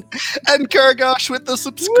mine. And Karagosh with the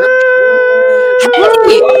subscription.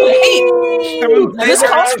 Hey, this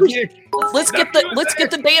costs- let's get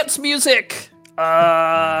the dance music.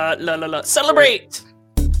 La la la. Celebrate.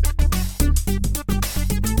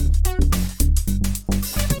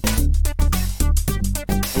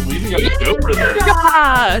 We even got the Joker there.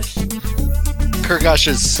 Gosh.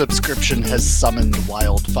 Karagosh's subscription has summoned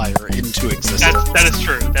wildfire into existence. That is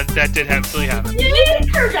true. That did absolutely happen.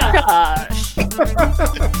 Gosh.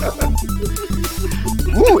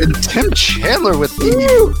 Ooh, and Tim Chandler with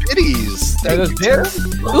the biddies. That is this?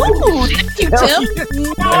 Ooh, thank you, Tim.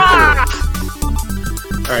 Mwah.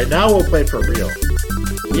 All right, now we'll play for real.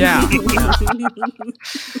 Yeah.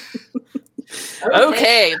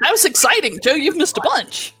 Okay, that was exciting. Joe, you've missed a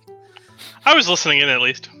bunch. I was listening in at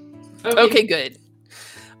least. Okay, good.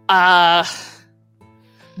 Right.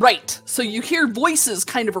 So you hear voices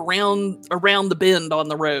kind of around the bend on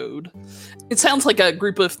the road. It sounds like a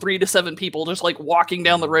group of 3 to 7 people just like walking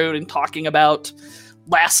down the road and talking about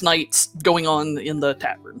last night's going on in the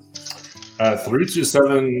tavern. 3 to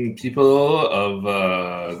 7 people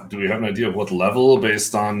of, do we have an idea of what level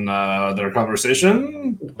based on their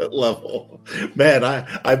conversation? What level? Man,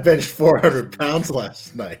 I benched 400 pounds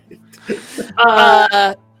last night.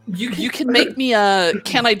 You can make me a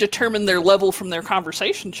can I determine their level from their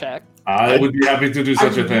conversation check. I would be happy to do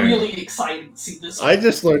such a thing. really excited to see this. I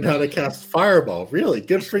just learned how to cast Fireball. Really,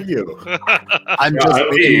 good for you. I'm just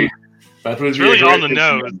waiting. That would It's be really a great on the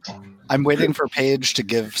nose. I'm waiting for Paige to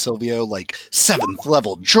give Silvio like 7th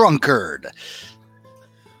level drunkard.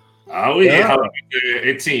 We Yeah. have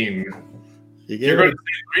 18. You You're get going it? to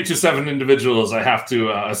say 3 to 7 individuals. I have to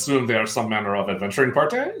assume they are some manner of adventuring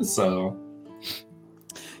party. So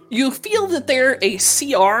You feel that they're a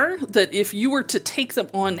CR that if you were to take them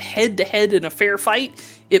on head to head in a fair fight,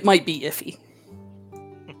 it might be iffy.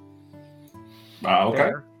 okay.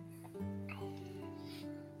 There.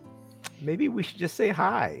 Maybe we should just say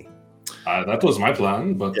hi. That was my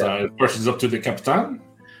plan, but Yeah. of course it's up to the captain.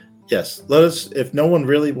 Yes. Let us. If no one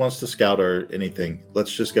really wants to scout or anything,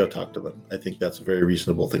 let's just go talk to them. I think that's a very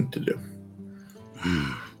reasonable thing to do.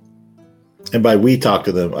 And by we talk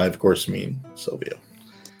to them, I of course mean Silvio.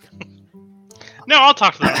 No, I'll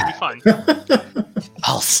talk to them. It'll be fine.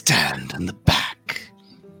 I'll stand in the back.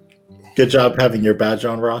 Good job having your badge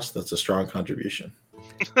on, Ross. That's a strong contribution.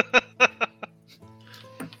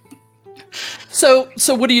 So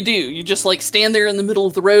what do? You just like stand there in the middle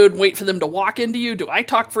of the road and wait for them to walk into you? Do I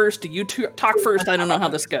talk first? Do you two talk first? I don't know how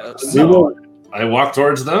this goes. We will. I walk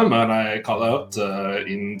towards them and I call out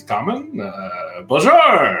in common,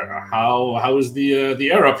 "Bonjour! How is the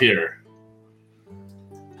air up here?"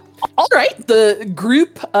 All right, the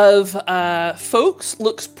group of folks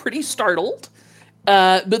looks pretty startled,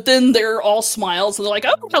 but then they're all smiles and they're like,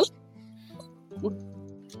 "Oh, hello."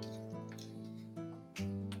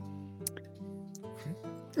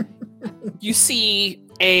 You see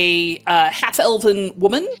a half-elven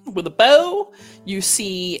woman with a bow. You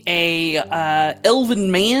see a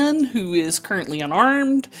elven man who is currently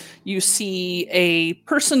unarmed. You see a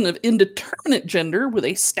person of indeterminate gender with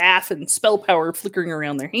a staff and spell power flickering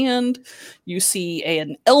around their hand. You see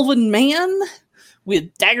an elven man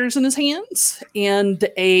with daggers in his hands, and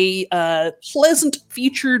a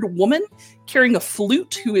pleasant-featured woman carrying a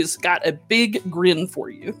flute who has got a big grin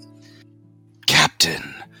for you.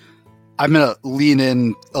 Captain, I'm going to lean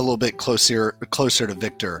in a little bit closer to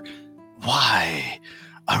Victor. Why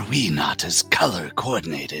are we not as color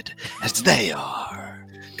coordinated as they are?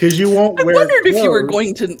 Because you won't I wear wondered clothes. if you were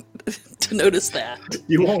going to notice that.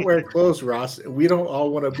 You won't wear clothes, Ross. We don't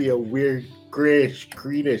all want to be a weird grayish,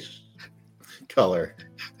 greenish color.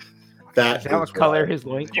 Is that what color his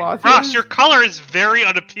loincloth Ross, is? your color is very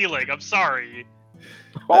unappealing. I'm sorry.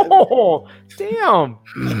 Oh, damn.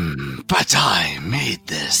 But I made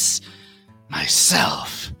this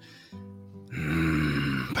myself.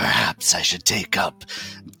 Perhaps I should take up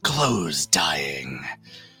clothes dyeing.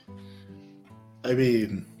 I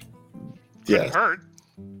mean, Couldn't yeah. hurt.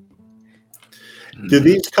 Do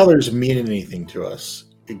these colors mean anything to us?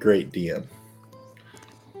 A great DM.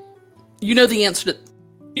 You know the answer to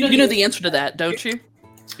the answer to that, don't you?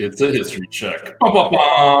 It's a history check.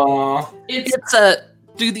 Ba-ba-ba. It's a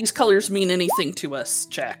do these colors mean anything to us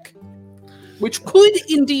check, which could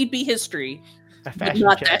indeed be history, A but fashion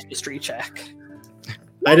not check. that history check.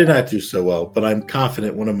 I did not do so well, but I'm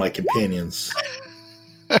confident one of my companions.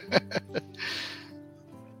 The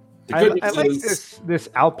I good like news is- this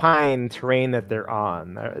alpine terrain that they're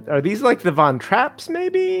on. Are these like the Von Trapps?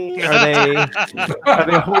 Maybe are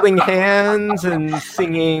they holding hands and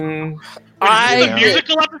singing? Is this a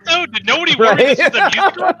musical episode? Did nobody warn me this was a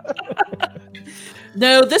musical?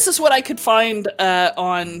 No, this is what I could find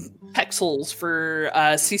on Pexels for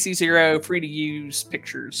CC0 free to use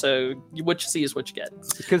pictures. So what you see is what you get.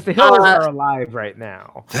 Because the hills are alive right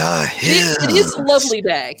now. The hills It is a lovely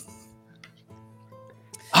day.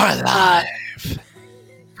 are alive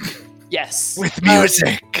Yes. with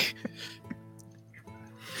music.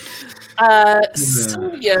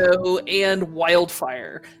 Silvio and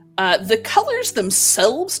Wildfire. The colors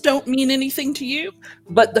themselves don't mean anything to you,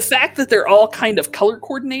 but the fact that they're all kind of color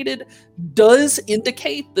coordinated does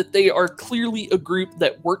indicate that they are clearly a group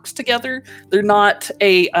that works together. They're not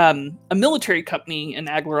a military company in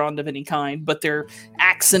Aglarond of any kind, but their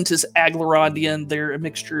accent is Aglarondian. They're a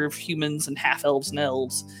mixture of humans and half-elves and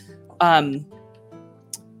elves.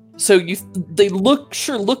 So they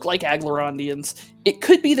look like Aglarondians. It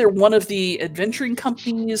could be they're one of the adventuring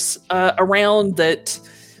companies around that,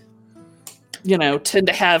 you know, tend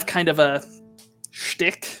to have kind of a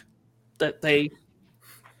shtick that they,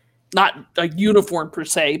 not a uniform per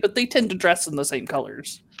se, but they tend to dress in the same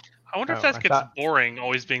colors. I wonder if Oh, that I gets thought- boring,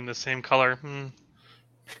 always being the same color.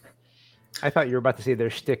 I thought you were about to say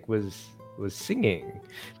their shtick was singing.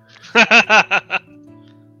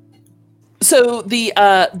 So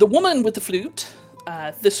the woman with the flute,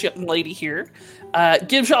 this young lady here,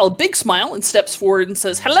 gives y'all a big smile and steps forward and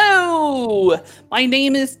says, "Hello, my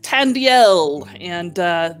name is Tandiel, and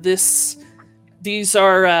these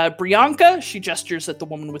are Brianka." She gestures at the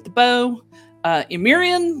woman with the bow.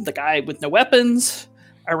 Emirian, the guy with no weapons.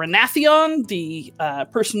 Aranathion, the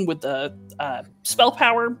person with the spell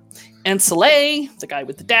power. And Soleil, the guy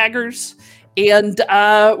with the daggers. And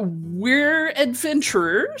we're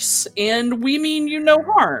adventurers, and we mean you no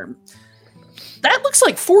harm. That looks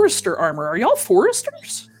like Forester armor. Are y'all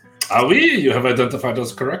Foresters? Oui, you have identified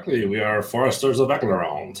us correctly. We are Foresters of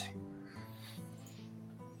Aglarond.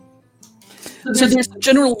 So there's a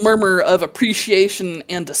general murmur of appreciation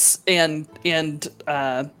and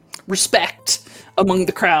respect among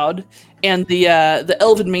the crowd. And the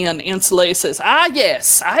elven man Ansele says, "Ah,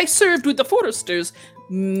 yes, I served with the Foresters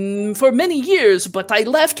for many years, but I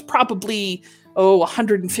left probably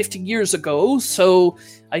 150 years ago. So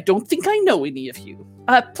I don't think I know any of you.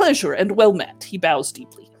 Pleasure and well met." He bows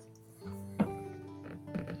deeply.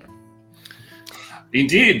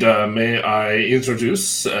 Indeed, may I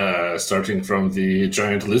introduce, starting from the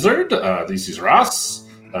giant lizard, this is Ras.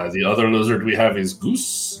 The other lizard we have is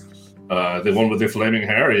Goose. The one with the flaming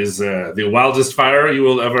hair is the wildest fire you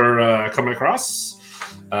will ever come across.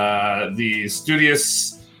 The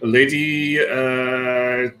studious lady,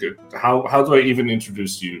 how do I even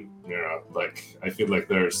introduce you? I feel like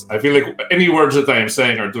any words that I am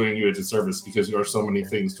saying are doing you a disservice because you are so many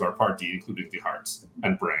things to our party, including the hearts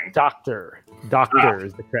and brain. Doctor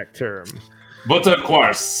is the correct term. But of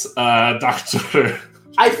course, Doctor.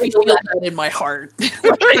 I feel that in my heart. I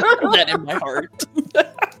feel that in my heart.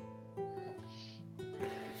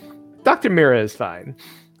 Dr. Mira is fine.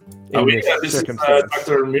 This is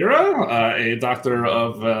Dr. Mira, a doctor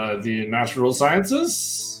of the natural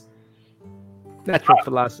sciences. Natural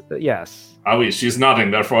philosophy, yes. Oui, she's nodding,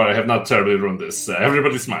 therefore I have not terribly ruined this.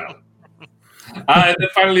 Everybody smile. And then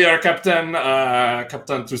finally our Captain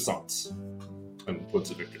Toussaint. And what's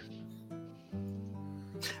it, Victor?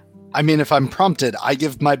 I mean, if I'm prompted, I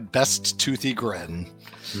give my best toothy grin.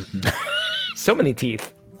 So many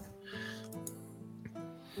teeth.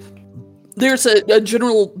 There's a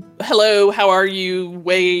general hello, how are you,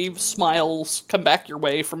 wave, smiles come back your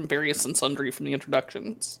way from various and sundry from the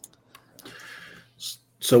introductions.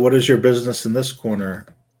 So what is your business in this corner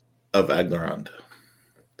of Aglarond?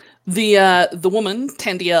 The woman,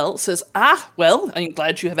 Tandiel, says, well, I'm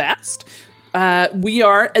glad you have asked. We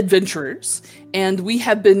are adventurers, and we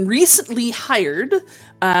have been recently hired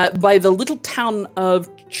by the little town of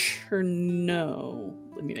Cherno.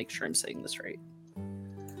 Let me make sure I'm saying this right.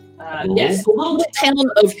 Yes, the little town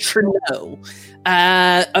of Cherno.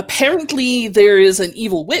 Apparently, there is an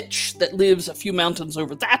evil witch that lives a few mountains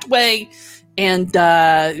over that way, and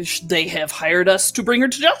they have hired us to bring her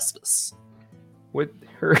to justice. Would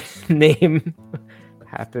her name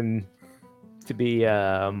happen to be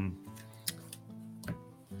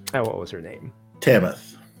what was her name?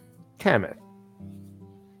 Tamith.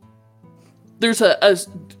 There's a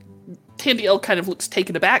Tandiel kind of looks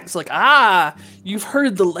taken aback. It's like, you've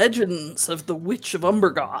heard the legends of the Witch of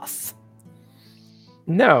Umbergoth.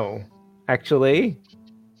 No, actually.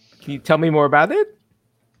 Can you tell me more about it?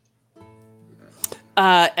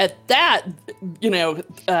 At that,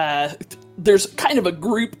 there's kind of a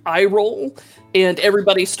group eye roll, and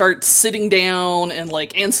everybody starts sitting down, and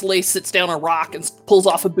like Ansele sits down a rock and pulls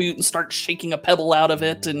off a boot and starts shaking a pebble out of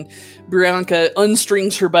it, and Bianca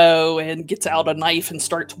unstrings her bow and gets out a knife and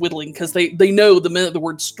starts whittling, because they know the minute the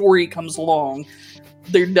word story comes along,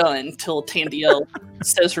 they're done till Tandiel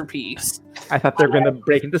says her piece. I thought they were going to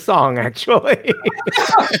break into song, actually.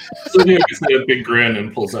 So he gives me a big grin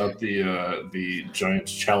and pulls out the giant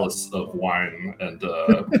chalice of wine and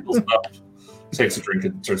pulls it up, takes a drink,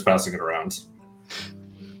 and starts passing it around.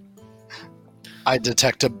 I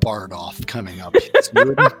detect a bard off coming up. A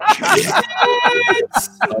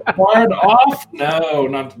bard off? No,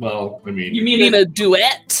 not well. I mean, You mean a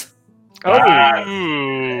duet?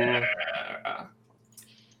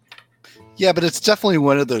 Yeah, but it's definitely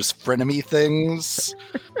one of those frenemy things.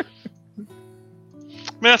 I mean,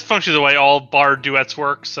 that's functionally the way all bard duets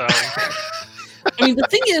work, so... I mean, the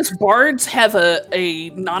thing is, bards have a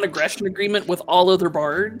non-aggression agreement with all other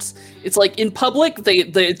bards. It's like, in public, they're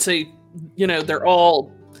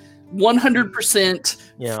all 100%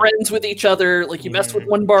 friends with each other. Like, you mess with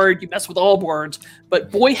one bard, you mess with all bards. But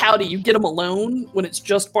boy, howdy, you get them alone when it's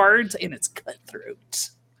just bards, and it's cutthroat.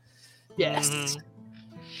 Yes. Mm-hmm.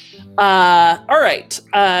 All right.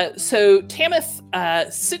 So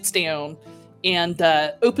Tamith sits down and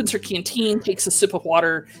opens her canteen, takes a sip of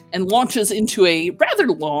water, and launches into a rather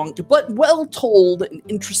long but well-told and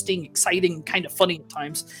interesting, exciting, kind of funny at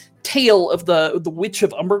times, tale of the Witch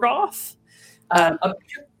of Umbergoth.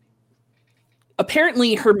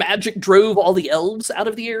 Apparently, her magic drove all the elves out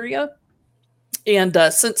of the area, and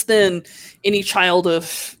since then, any child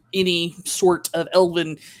of any sort of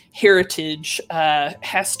elven heritage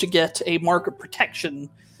has to get a mark of protection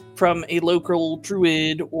from a local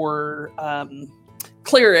druid or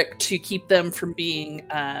cleric to keep them from being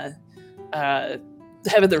having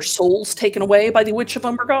their souls taken away by the Witch of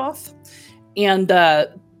Umbergoth. And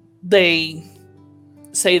they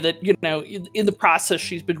say that, in the process,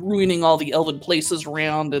 she's been ruining all the elven places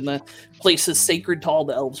around and the places sacred to all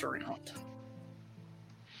the elves around.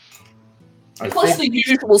 Plus the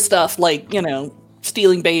usual stuff like,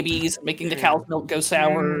 stealing babies, making the cow's milk go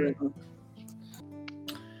sour.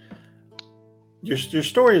 Your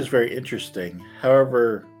story is very interesting.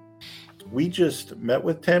 However, we just met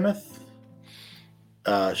with Tamith.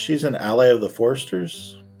 She's an ally of the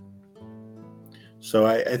Foresters. So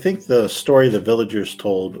I think the story the villagers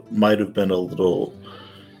told might have been a little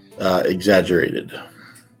exaggerated.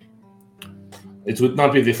 It would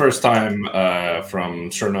not be the first time from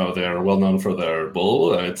Cherno. They are well known for their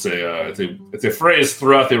bull. It's a phrase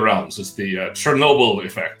throughout the realms. It's the Chernobyl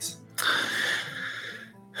effect.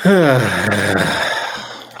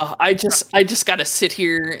 I just got to sit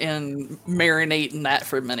here and marinate in that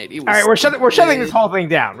for a minute. All right, we're shutting this whole thing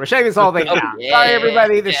down. We're shutting this whole thing down. Yeah, Sorry,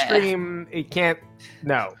 everybody. The stream, it can't.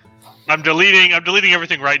 No. I'm deleting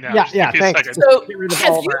everything right now. Yeah, thanks. So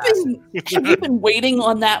have you been waiting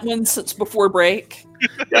on that one since before break?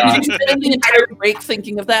 Yeah. Did you spend the entire break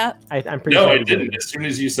thinking of that? I'm pretty No, sure I you did. didn't. As soon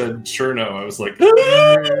as you said Cherno, I was like,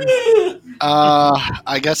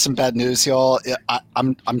 I got some bad news, y'all.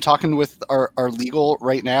 I'm talking with our legal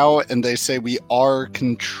right now, and they say we are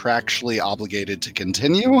contractually obligated to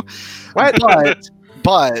continue. What?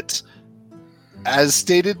 But as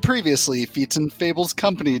stated previously, Feats and Fables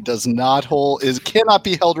Company cannot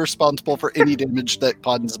be held responsible for any damage that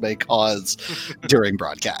puns may cause during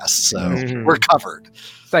broadcasts. So Mhm. we're covered.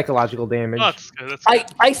 Psychological damage. Oh, that's good. That's good.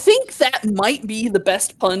 I think that might be the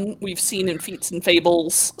best pun we've seen in Feats and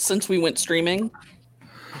Fables since we went streaming.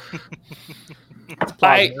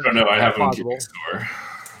 I don't know. I haven't Plausible. kept score.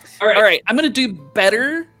 All right, I'm going to do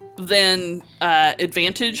better than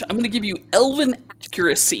advantage. I'm going to give you Elven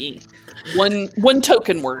accuracy, one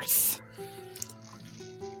token worth.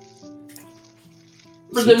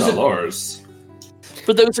 For those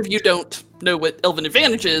of you who don't know what Elven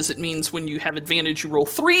advantage is, it means when you have advantage, you roll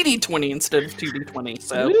 3d20 instead of 2d20.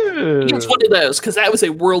 So Ooh, it's one of those, because that was a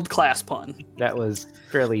world-class pun. that was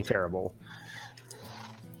fairly terrible.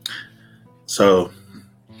 So,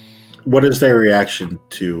 what is their reaction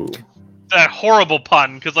to? That horrible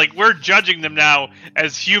pun, because like we're judging them now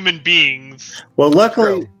as human beings. Well,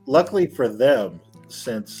 luckily for them,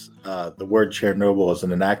 since the word Chernobyl is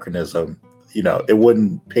an anachronism, it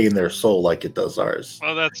wouldn't pain their soul like it does ours.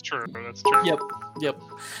 Well, that's true. That's true. Yep.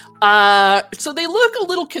 So they look a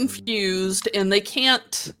little confused, and they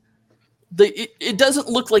can't. It doesn't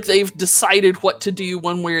look like they've decided what to do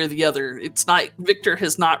one way or the other. It's not. Victor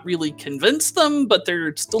has not really convinced them, but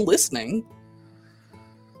they're still listening.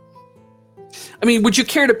 I mean, would you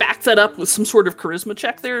care to back that up with some sort of charisma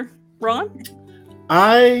check there, Ron?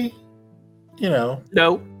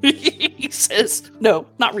 No, he says no,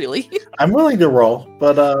 not really. I'm willing to roll,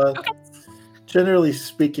 but generally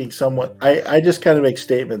speaking, somewhat. I just kind of make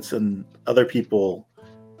statements, and other people.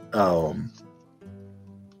 Roll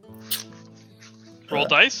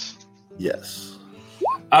dice. Yes.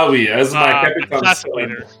 Oui, as my The Capitan class said,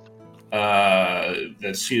 leader.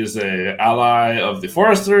 that she is a ally of the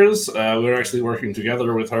Foresters. We're actually working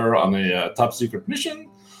together with her on a top secret mission.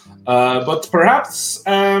 But perhaps,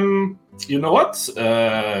 you know what?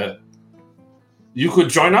 You could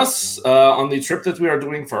join us on the trip that we are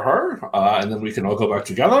doing for her, and then we can all go back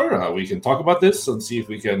together. We can talk about this and see if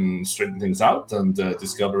we can straighten things out and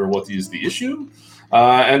discover what is the issue.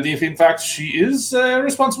 And if, in fact, she is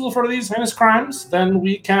responsible for these heinous crimes, then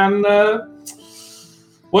we can...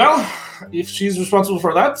 if she's responsible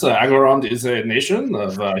for that, Aglarond is a nation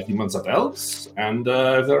of humans and elves, and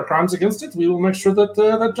if there are crimes against it, we will make sure that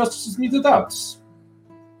that justice is meted out.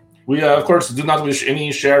 We, of course, do not wish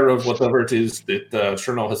any share of whatever it is that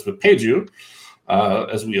Chernobyl has paid you,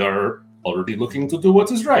 as we are already looking to do what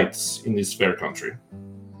is right in this fair country.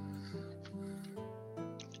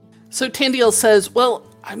 So Tandiel says, well,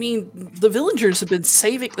 I mean, the villagers have been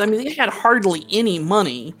saving... I mean, they had hardly any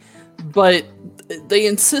money, but they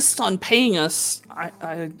insist on paying us...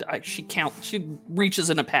 She reaches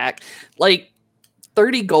in a pack, like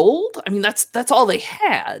 30 gold? I mean, that's all they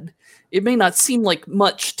had. It may not seem like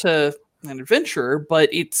much to an adventurer, but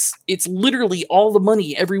it's literally all the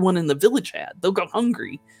money everyone in the village had. They'll go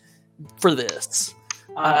hungry for this.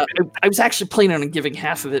 I was actually planning on giving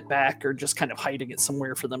half of it back, or just kind of hiding it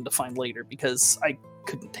somewhere for them to find later, because I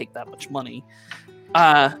couldn't take that much money.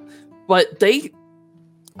 But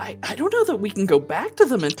I don't know that we can go back to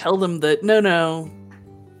them and tell them that no,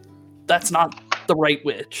 that's not the right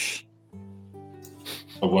witch.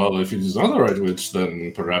 Well, if it is not the right witch,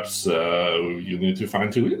 then perhaps you need to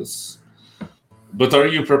find who is. But are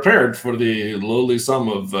you prepared for the lowly sum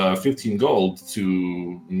of 15 gold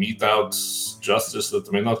to mete out justice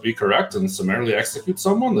that may not be correct and summarily execute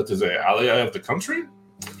someone that is an ally of the country?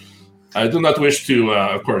 I do not wish to,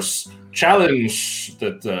 of course, challenge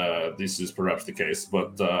that this is perhaps the case,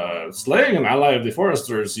 but slaying an ally of the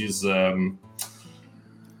Foresters is...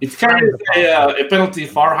 it carries a penalty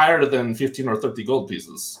far higher than 15 or 30 gold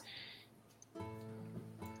pieces.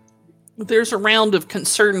 There's a round of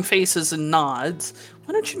concerned faces and nods.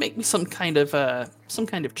 Why don't you make me some kind of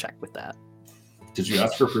check with that? Did you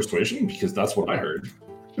ask for persuasion? Because that's what I heard.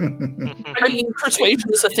 I mean,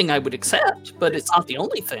 persuasion is a thing I would accept, but it's not the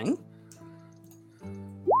only thing.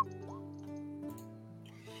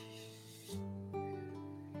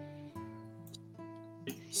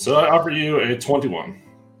 So I offer you a 21.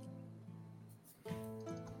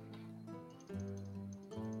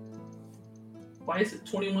 Why is it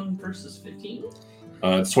 21 versus 15?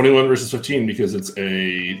 It's 21 versus 15 because it's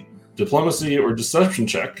a diplomacy or deception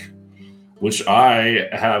check, which I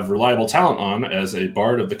have reliable talent on as a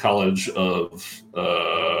bard of the College of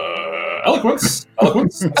Eloquence.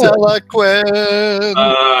 Eloquent.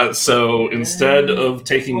 So instead of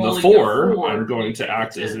taking the Rolling a 4, four. I'm going to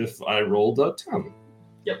act as if I rolled a 10.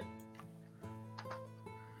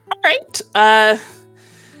 All right.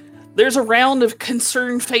 There's a round of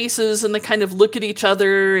concerned faces, and they kind of look at each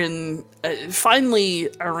other, and finally,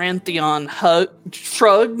 Arantheon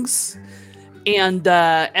shrugs. And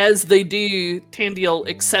as they do, Tandiel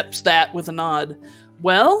accepts that with a nod.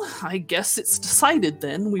 Well, I guess it's decided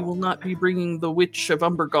then. We will not be bringing the Witch of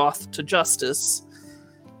Umbergoth to justice.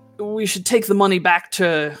 We should take the money back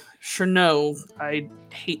to Chernow. I'd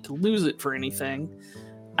hate to lose it for anything.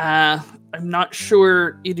 I'm not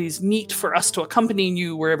sure it is neat for us to accompany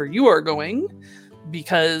you wherever you are going,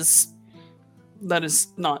 because that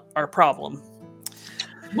is not our problem.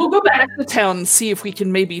 We'll go back to town and see if we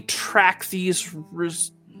can maybe track these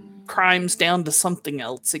crimes down to something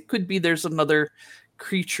else. It could be there's another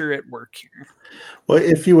creature at work here. Well,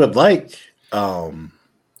 if you would like,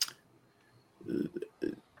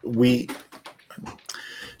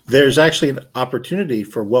 there's actually an opportunity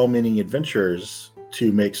for well-meaning adventurers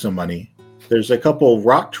to make some money. There's a couple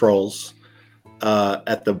rock trolls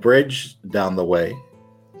at the bridge down the way,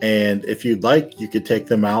 and if you'd like, you could take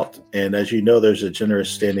them out. And as you know, there's a generous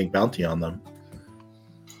standing bounty on them.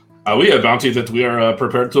 We have a bounty that we are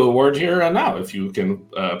prepared to award here and now, if you can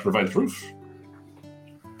provide proof.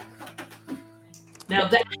 Now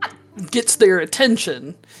that gets their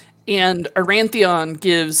attention, and Arantheon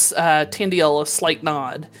gives Tandiel a slight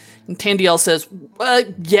nod. And Tandiel says,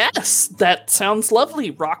 yes, that sounds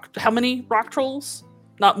lovely. How many rock trolls?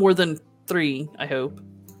 Not more than 3, I hope.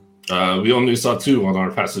 We only saw 2 on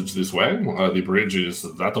our passage this way. The bridge is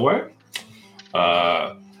that way.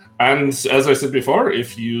 And as I said before,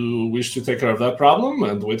 if you wish to take care of that problem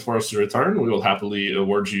and wait for us to return, we will happily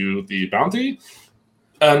award you the bounty.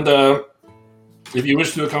 And if you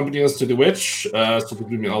wish to accompany us to the witch, so that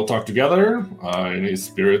we may all talk together in a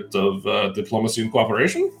spirit of diplomacy and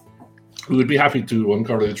cooperation, we would be happy to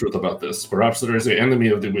uncover the truth about this. Perhaps there is an enemy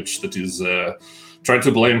of the witch that is trying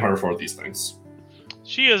to blame her for these things.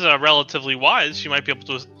 She is relatively wise. She might be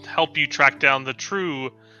able to help you track down the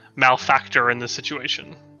true malefactor in this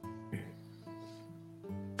situation.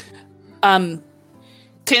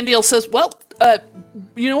 Tandiel says, well,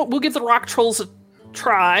 you know what? We'll give the rock trolls a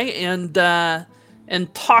try and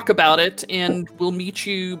talk about it, and we'll meet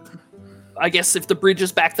you, I guess, if the bridge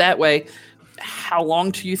is back that way. How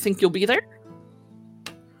long do you think you'll be there?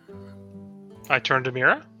 I turn to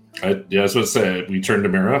Mira. I was going to say, we turn to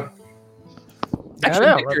Mira.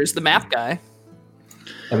 Actually, Victor is the map guy.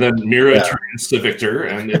 And then Mira turns to Victor,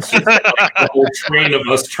 and it's just like a whole train of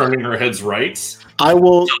us turning our heads right. I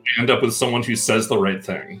will end up with someone who says the right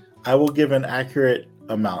thing. I will give an accurate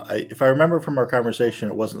amount. If I remember from our conversation,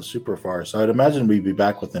 it wasn't super far, so I'd imagine we'd be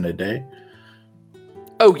back within a day.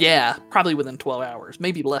 Oh, yeah. Probably within 12 hours.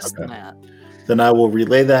 Maybe less than that. Then I will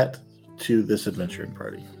relay that to this adventuring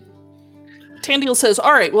party. Tandiel says,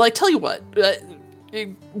 all right, well, I tell you what.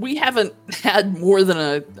 We haven't had more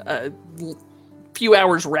than a few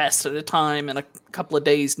hours rest at a time in a couple of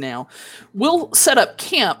days now. We'll set up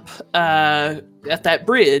camp at that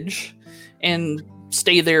bridge and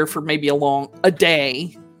stay there for maybe a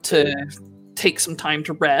day to take some time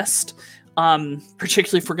to rest.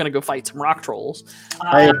 Particularly if we're going to go fight some rock trolls.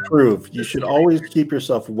 I approve. You should always keep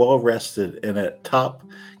yourself well rested and at top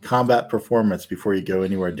combat performance before you go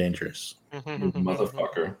anywhere dangerous.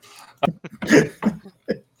 Motherfucker.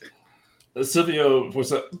 Silvio,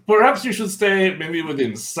 perhaps you should stay maybe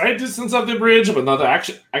within sight distance of the bridge, but not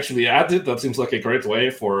actually at it. That seems like a great way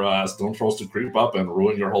for stone trolls to creep up and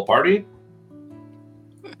ruin your whole party.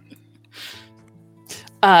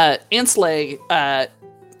 Ansley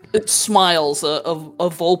smiles a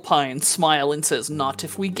vulpine smile and says, not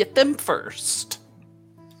if we get them first.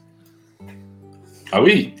 Ah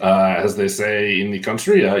oui, as they say in the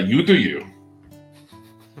country, you do you.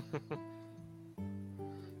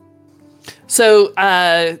 So,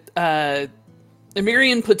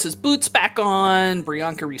 Emirian puts his boots back on,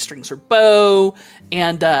 Brianka restrings her bow,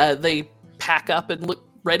 and they pack up and look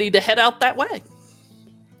ready to head out that way.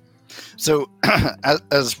 So,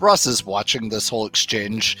 as Ross is watching this whole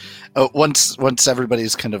exchange, once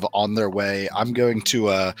everybody's kind of on their way, I'm going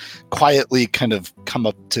to quietly kind of come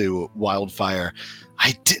up to Wildfire.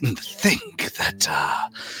 I didn't think that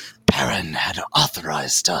Perrin had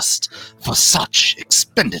authorized us for such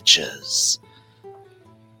expenditures.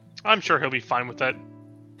 I'm sure he'll be fine with that.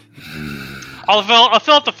 I'll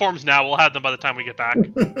fill out the forms now. We'll have them by the time we get back.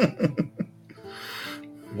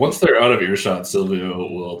 Once they're out of earshot, Silvio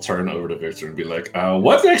will turn over to Victor and be like,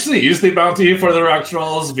 what actually is the bounty for the rock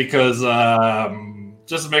trolls? Because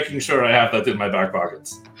Just making sure I have that in my back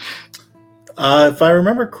pockets. If I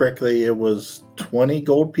remember correctly, it was 20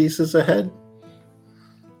 gold pieces a head.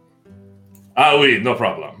 Ah, oui, no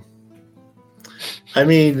problem. I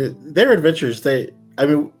mean, their adventures, it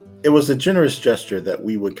was a generous gesture that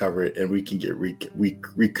we would cover it and we can get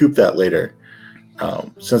recoup that later.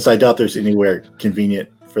 Since I doubt there's anywhere convenient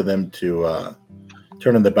for them to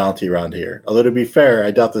turn in the bounty around here. Although to be fair,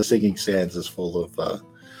 I doubt the Sinking Sands is full of...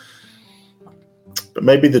 but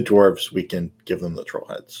maybe the dwarves, we can give them the troll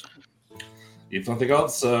heads. If nothing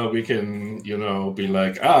else, we can, be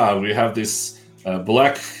like, we have this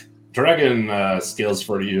black dragon skills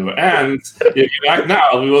for you, and if you act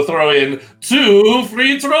now, we will throw in 2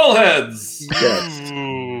 free troll heads. Yes.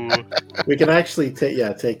 We can actually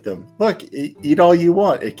take them. Look, eat all you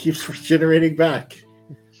want. It keeps regenerating back.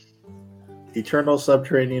 Eternal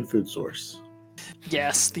subterranean food source.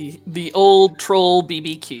 Yes, the old troll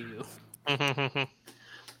BBQ.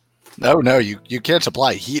 No, you can't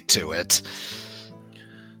apply heat to it.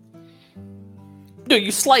 No,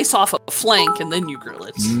 you slice off a flank and then you grill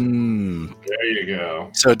it. There you go.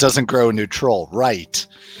 So it doesn't grow a new troll, right?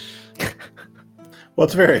 Well,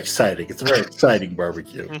 it's very exciting. It's a very exciting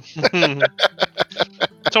barbecue.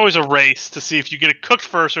 It's always a race to see if you get it cooked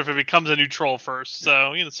first or if it becomes a new troll first.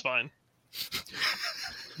 So, it's fine.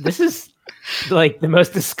 This is like the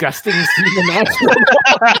most disgusting scene imaginable.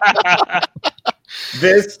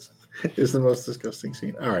 This is the most disgusting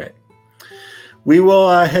scene. All right. We will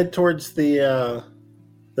head towards the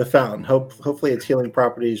fountain. Hopefully its healing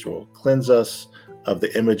properties will cleanse us of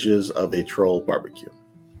the images of a troll barbecue.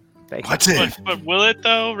 What's it? But will it,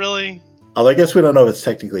 though, really? Although I guess we don't know if it's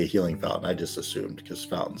technically a healing fountain. I just assumed because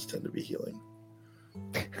fountains tend to be healing.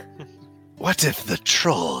 What if the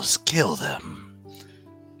trolls kill them?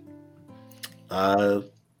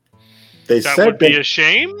 They That said would be a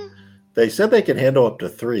shame? They said they can handle up to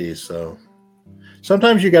 3, so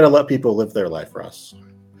sometimes you got to let people live their life, Russ.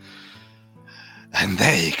 And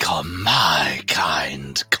they call my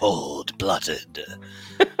kind cold-blooded.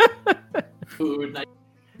 Food.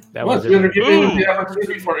 That What? was They were a, giving them the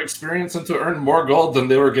opportunity for experience and to earn more gold than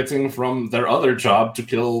they were getting from their other job to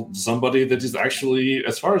kill somebody that is actually,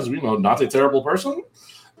 as far as we know, not a terrible person.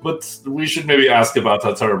 But we should maybe ask about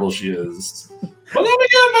how terrible she is. But then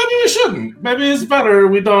again, maybe we shouldn't. Maybe it's better.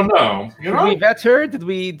 We don't know. You did know? we vet her? Did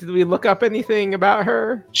we look up anything about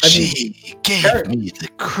her? She gave me the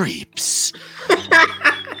creeps.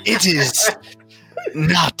 It is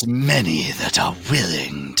not many that are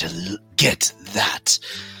willing to get that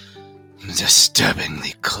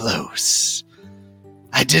disturbingly close.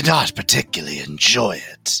 I did not particularly enjoy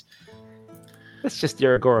it. That's just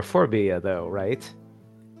your agoraphobia, though, right?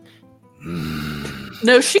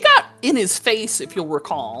 No, she got in his face, if you'll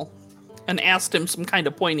recall, and asked him some kind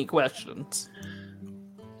of pointy questions.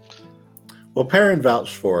 Well, Perrin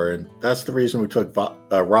vouched for her, and that's the reason we took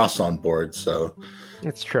Ross on board, so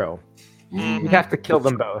It's true. Mm. We'd have to kill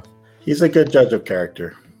them both. he's a good judge of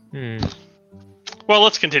character. Well,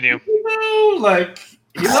 let's continue. You let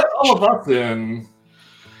all of us in.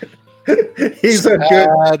 He's a good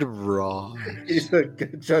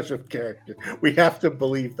judge of character. We have to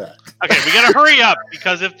believe that. Okay, we gotta hurry up,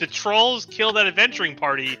 because if the trolls kill that adventuring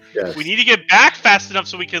party, Yes, we need to get back fast enough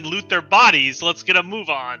so we can loot their bodies. Let's get a move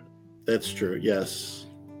on. that's true. Yes.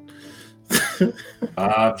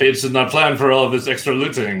 Paige did not plan for all of this extra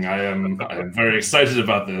looting. I am very excited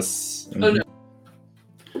about this. Oh, no.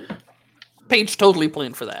 Paige totally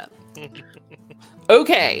planned for that.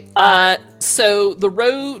 Okay, so the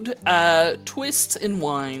road twists and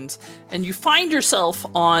winds, and you find yourself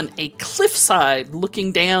on a cliffside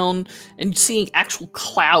looking down and seeing actual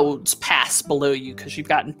clouds pass below you because you've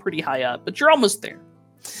gotten pretty high up, but you're almost there.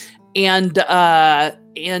 And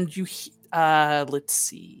you, let's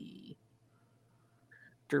see.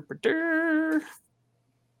 I'm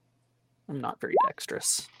not very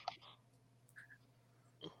dexterous.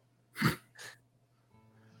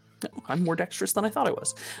 No, I'm more dexterous than I thought I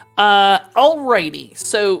was. Alrighty.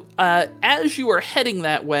 So as you are heading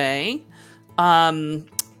that way,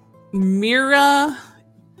 Mira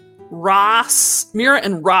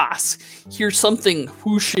and Ross hear something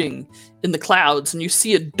whooshing in the clouds, and you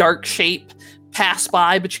see a dark shape pass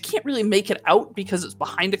by, but you can't really make it out because it's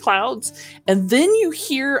behind the clouds. And then you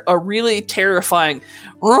hear a really terrifying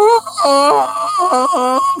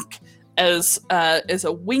as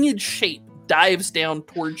a winged shape dives down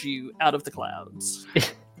towards you out of the clouds.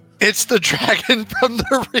 It's the dragon from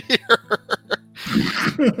the rear.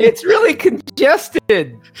 It's really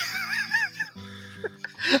congested.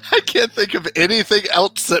 I can't think of anything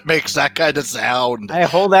else that makes that kind of sound. I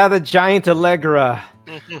hold out a giant Allegra.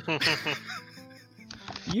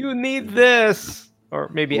 You need this, or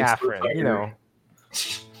maybe Also, Afrin. You know.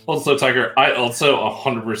 Also, Tiger, I also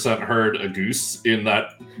 100% heard a goose in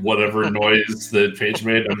that whatever noise that Paige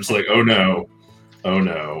made. I'm just like, oh no. Oh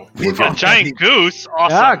no. We've A giant goose.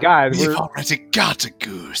 Awesome. Ah, God, We've we're already got a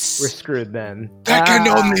goose. screwed then. There can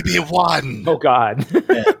Ah. only be one. Oh God.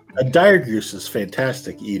 A dire goose is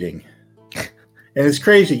fantastic eating, and it's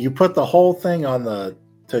crazy. You put the whole thing on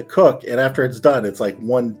to cook, and after it's done, it's like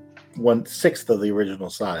 1/6 of the original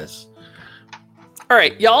size. All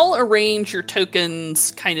right, y'all arrange your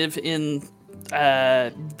tokens kind of in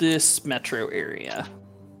this metro area.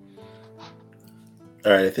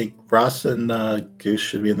 All right, I think Ross and Goose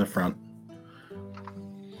should be in the front.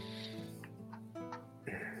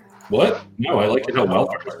 What? No, I like it how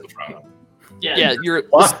Wildfire's in the front. Yeah, you're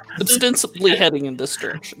What? ostensibly heading in this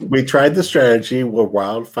direction. We tried the strategy where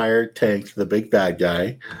Wildfire tanked the big bad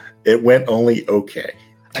guy. It went only okay.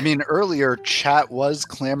 I mean, earlier chat was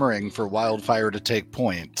clamoring for Wildfire to take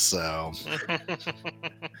points, so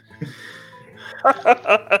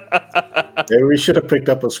Maybe we should have picked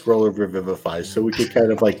up a scroll of Revivify so we could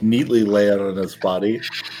kind of like neatly lay it on his body.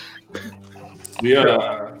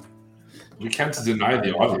 We can't deny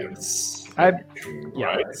the audience. Yeah.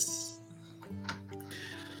 Right?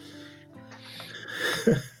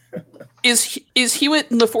 Is Hewitt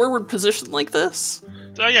in the forward position like this?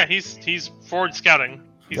 Oh yeah, he's forward scouting.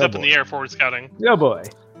 He's Oh, up in boy. the air forward scouting. Oh boy.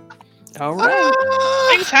 All right.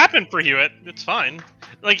 Things happen for Hewitt. It's fine.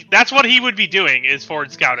 Like that's what he would be doing is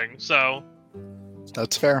forward scouting. So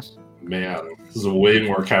that's fair. Man, this is way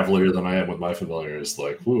more cavalier than I am with my familiars.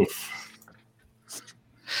 Like, woof.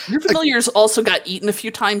 Your familiars also got eaten a few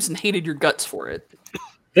times and hated your guts for it.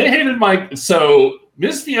 They hated so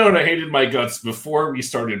Miss Fiona hated my guts before we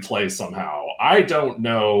started play somehow. I don't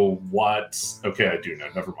know what. Okay, I do know.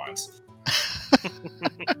 Never mind.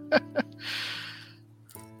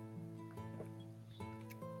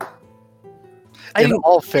 In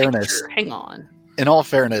all fairness, Hang on.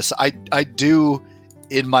 I do,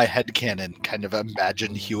 in my headcanon, kind of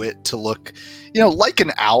imagine Hewitt to look, like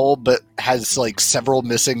an owl, but has like several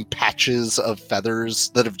missing patches of feathers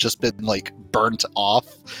that have just been like burnt off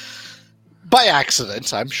by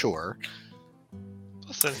accident, I'm sure.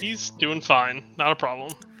 listen, he's doing fine. Not a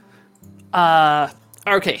problem.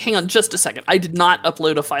 Okay, hang on just a second. I did not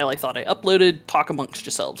upload a file I thought I uploaded. Talk amongst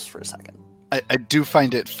yourselves for a second. I do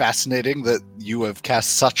find it fascinating that you have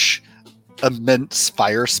cast such immense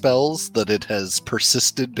fire spells that it has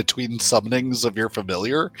persisted between summonings of your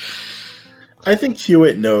familiar. I think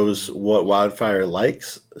Hewitt knows what Wildfire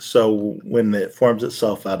likes, so when it forms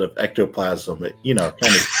itself out of ectoplasm, it kind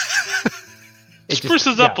of It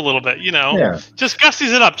Spruces up a little bit, Yeah. Just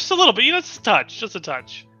gussies it up just a little bit, just a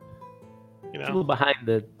touch. A little behind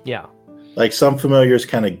the like some familiars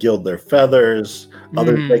kind of gild their feathers,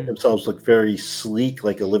 others Mm. make themselves look very sleek,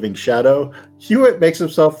 like a living shadow. Hewitt makes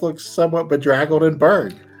himself look somewhat bedraggled and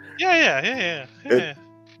burned. Yeah.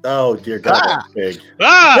 Oh dear God, that's big.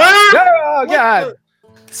 Ah! Oh God!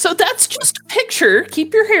 So that's just a picture.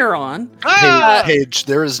 Keep your hair on. Ah! Paige,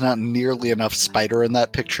 there is not nearly enough spider in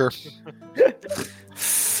that picture.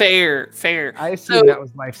 Fair. I assume So- that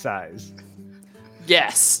was life size.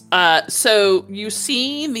 Yes. So you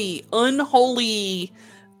see the unholy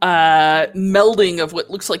melding of what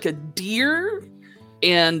looks like a deer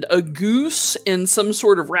and a goose and some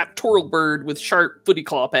sort of raptorial bird with sharp footy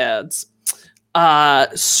claw pads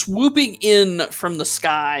swooping in from the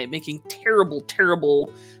sky, making terrible,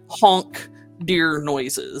 terrible honk deer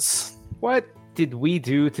noises. What did we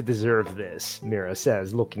do to deserve this? Mira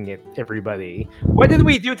says, looking at everybody. What did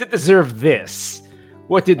we do to deserve this?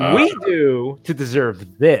 What did we do to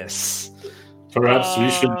deserve this? Perhaps we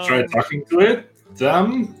should try talking to it.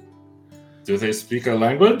 Them? Do they speak a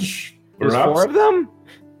language? There's Perhaps. 4 of them?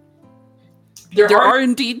 There are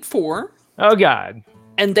indeed 4. Oh God.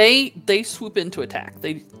 And they swoop in to attack.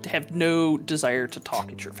 They have no desire to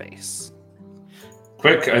talk at your face.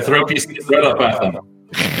 Quick, I throw a piece of bread up at them.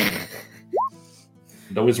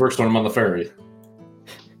 It always works when I'm on the ferry.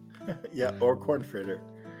 Yeah, or corn fritter.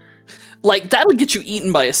 Like, that'll get you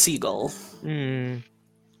eaten by a seagull. Mm.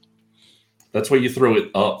 That's why you throw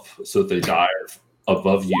it up so that they dive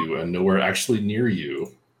above you and nowhere actually near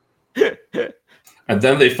you. And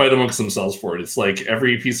then they fight amongst themselves for it. It's like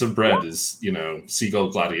every piece of bread is,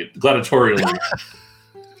 seagull gladiatorially.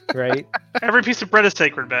 Right? Every piece of bread is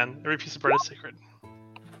sacred, Ben. Every piece of bread is sacred.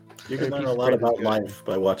 You can learn a lot about life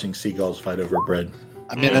by watching seagulls fight over bread.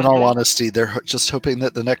 I mean, in all honesty, they're just hoping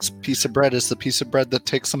that the next piece of bread is the piece of bread that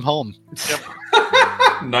takes them home.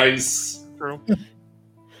 Nice. True.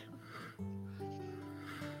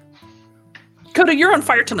 Coda, you're on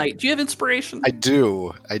fire tonight. Do you have inspiration? I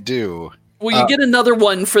do. Well, you get another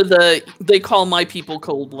one for they call my people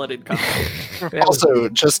cold-blooded comment. Also,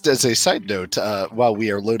 just as a side note, while we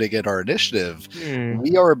are loading in our initiative,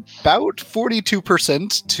 we are about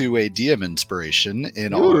 42% to a DM inspiration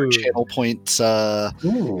in our channel points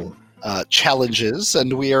challenges,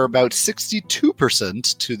 and we are about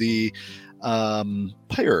 62% to the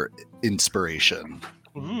player inspiration.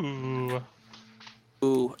 Ooh.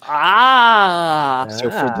 Ooh. So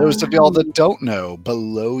for those of y'all that don't know,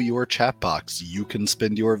 below your chat box, you can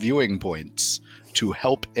spend your viewing points to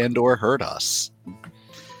help and or hurt us.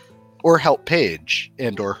 Or help Paige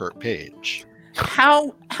and or hurt Paige.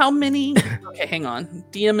 How many? Okay, hang on.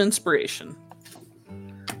 DM inspiration.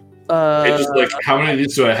 It's just like, how many of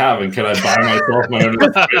these do I have, and can I buy myself my own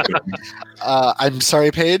inspiration? I'm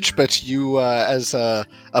sorry, Paige, but you, as a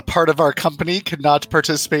part of our company, cannot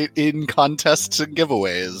participate in contests and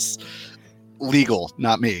giveaways. Legal,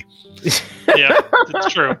 not me. Yeah,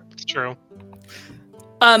 it's true. It's true.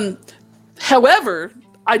 However,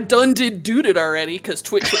 I done did it already because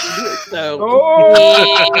Twitch wouldn't do it. So.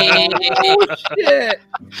 Oh shit!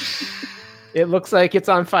 It looks like it's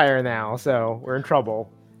on fire now, so we're in trouble.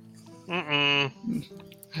 Mm-mm.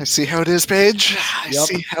 I see how it is, Paige. I Yep.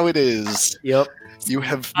 see how it is. Yep. You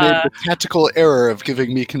have made the tactical error of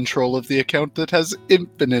giving me control of the account that has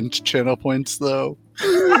infinite channel points, though.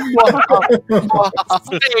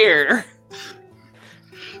 Fair.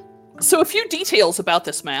 So a few details about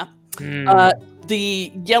this map.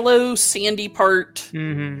 The yellow sandy part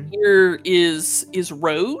here is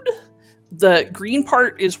road. The green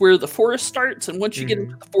part is where the forest starts, and once you get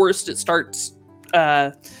into the forest, it starts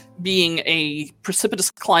being a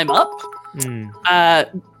precipitous climb up.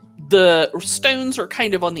 The stones are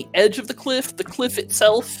kind of on the edge of the cliff. The cliff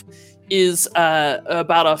itself is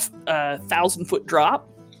about a 1,000-foot drop.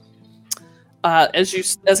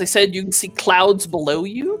 As I said, you can see clouds below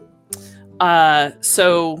you.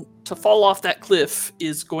 So to fall off that cliff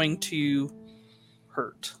is going to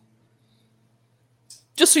hurt.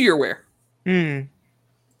 Just so you're aware. Would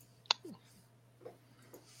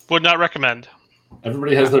not recommend.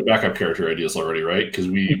 Everybody has their backup character ideas already, right? Because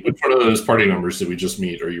which one of those party members did we just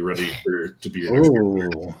meet? Are you ready to be your next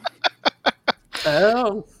character?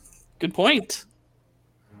 Oh, good point.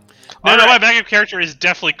 No, my backup character is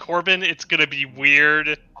definitely Corbin. It's gonna be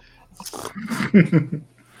weird.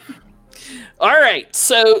 All right,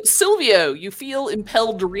 so Silvio, you feel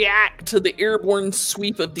impelled to react to the airborne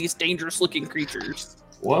sweep of these dangerous-looking creatures.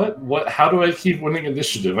 What? How do I keep winning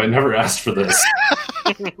initiative? I never asked for this.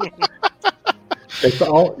 It's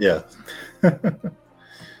all, yeah.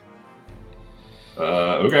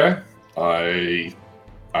 Okay. I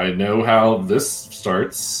know how this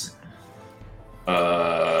starts.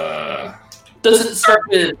 Does it start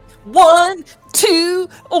with 1, 2,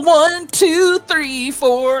 1, 2, 3,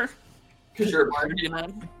 4? Because you're a bard, you know.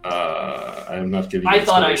 I am not giving I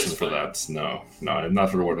thought I inspiration was for that. No, I'm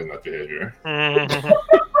not rewarding that behavior.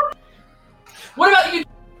 What about you?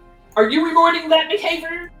 Are you rewarding that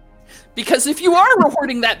behavior? Because if you are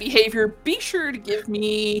rewarding that behavior, be sure to give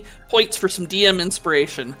me points for some DM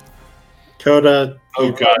inspiration. Coda,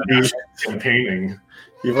 Oh god, campaigning.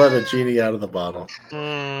 you've let a genie out of the bottle.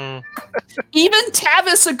 Even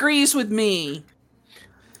Tavis agrees with me.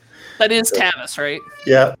 That is Tavis, right?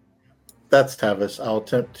 Yeah, that's Tavis. I'll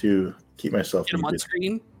attempt to keep myself Get him on muted.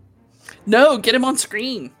 screen. No, get him on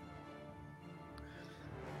screen.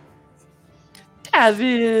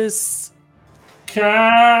 Tavis.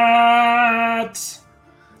 Cat.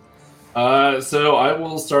 So I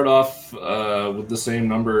will start off with the same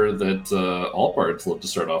number that all bards love to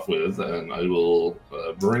start off with, and I will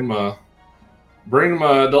bring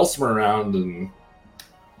my dulcimer around and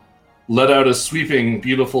let out a sweeping,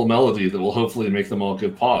 beautiful melody that will hopefully make them all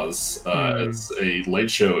give pause as a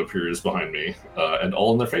light show appears behind me, and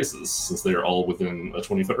all in their faces, since they are all within a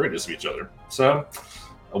 20-foot radius of each other. So,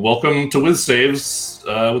 welcome to Wiz Saves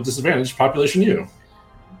with disadvantage, population U.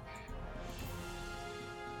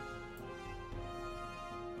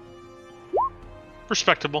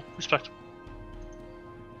 Respectable.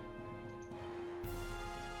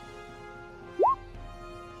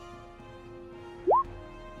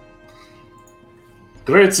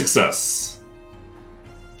 Great success.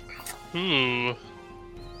 Ooh,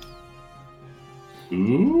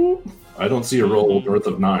 I don't see a roll north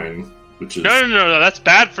of 9, which is... No. That's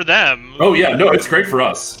bad for them. Oh yeah, no, it's great for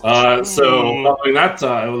us. So following that,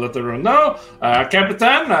 I will let everyone know.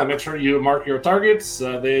 Capitan, make sure you mark your targets.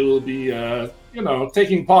 They will be,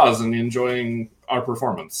 taking pause and enjoying our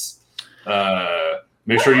performance.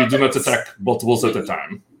 Make sure you do not attack multiples at a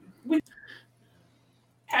time.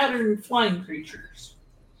 pattern flying creatures.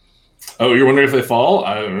 Oh, you're wondering if they fall?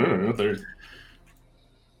 I don't know.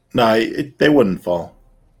 No, they wouldn't fall.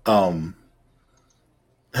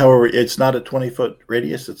 However, it's not a 20-foot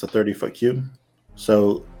radius; it's a 30-foot cube.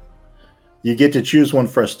 So you get to choose one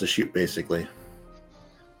for us to shoot, basically.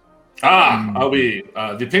 I'll be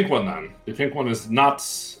the pink one then. The pink one is not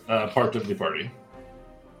part of the party.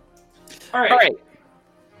 All right.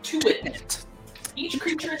 To wit, each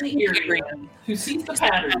creature in the area who sees the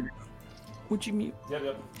pattern. Would you mute?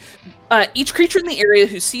 Yep. Each creature in the area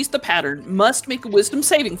who sees the pattern must make a wisdom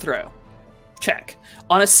saving throw. Check.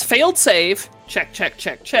 On a failed save,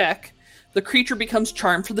 check, the creature becomes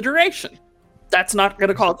charmed for the duration. That's not going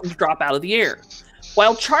to cause them to drop out of the air.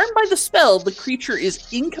 While charmed by the spell, the creature is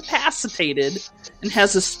incapacitated and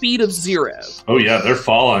has a speed of 0. Oh yeah, they're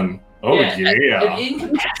falling. Oh yeah. An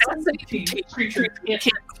incapacitated creature can't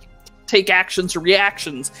take actions or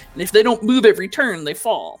reactions, and if they don't move every turn, they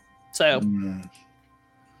fall. So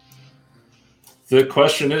the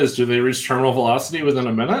question is, do they reach terminal velocity within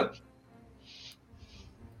a minute?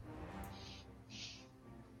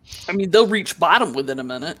 I mean, they'll reach bottom within a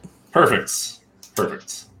minute. Perfect.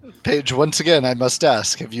 Paige, once again, I must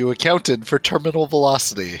ask, have you accounted for terminal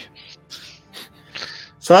velocity?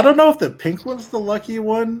 So I don't know if the pink one's the lucky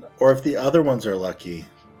one or if the other ones are lucky.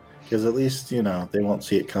 Because at least, they won't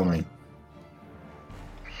see it coming.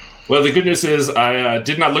 Well, the good news is I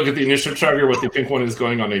did not look at the initiative tracker, but the pink one is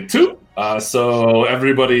going on a 2. So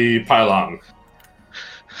everybody pile on.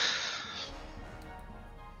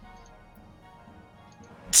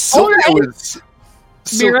 Silvia was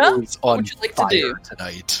Mira, on would you like fire to do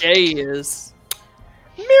tonight. Yeah, he is.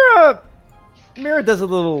 Mira does a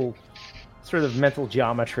little sort of mental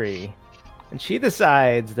geometry, and she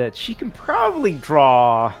decides that she can probably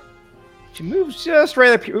draw. She moves just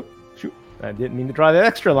right up here. Oop, shoot. I didn't mean to draw that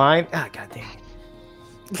extra line. God dang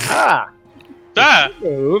it. She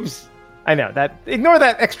moves. I know that. Ignore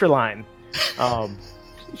that extra line.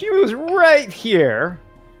 She moves right here.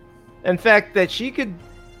 In fact, that she could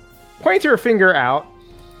point her finger out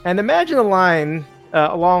and imagine a line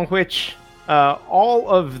along which all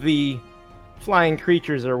of the flying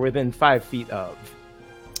creatures are within 5 feet of.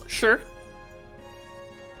 Sure.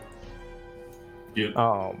 You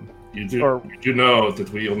do know that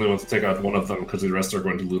we only want to take out one of them because the rest are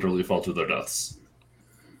going to literally fall to their deaths.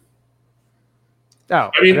 Oh,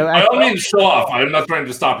 I mean, I don't mean to show off. I'm not trying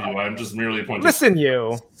to stop you. I'm just merely pointing. Listen,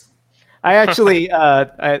 you. I actually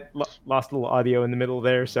I lost a little audio in the middle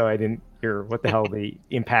there, so I didn't hear what the hell the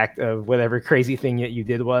impact of whatever crazy thing that you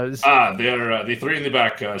did was. They're the 3 in the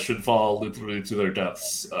back should fall literally to their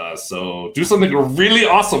deaths. So do something really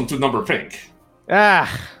awesome to number pink. The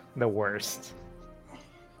worst.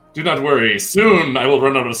 Do not worry. Soon I will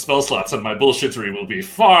run out of spell slots, and my bullshittery will be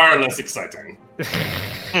far less exciting.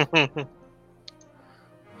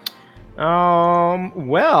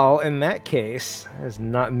 Well, in that case, it's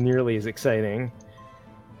not nearly as exciting.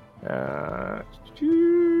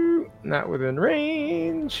 Not within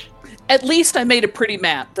range. At least I made a pretty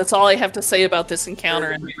map. That's all I have to say about this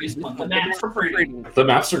encounter. And the maps are pretty. The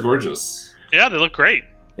maps are gorgeous. Yeah, they look great.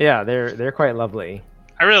 Yeah, they're quite lovely.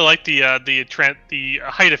 I really like the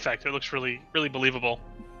height effect. It looks really, really believable.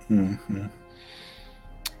 Mm-hmm.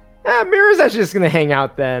 Mira's actually just gonna hang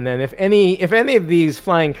out then, and if any of these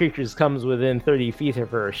flying creatures comes within 30 feet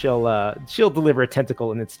of her, she'll deliver a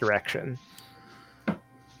tentacle in its direction.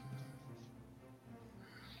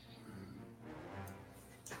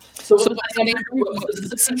 So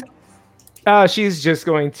she's just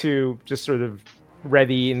going to just sort of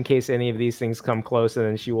ready in case any of these things come close, and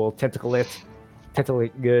then she will tentacle it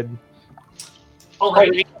good. All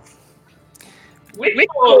right.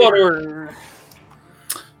 Victor.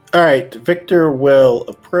 All right, Victor will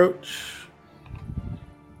approach,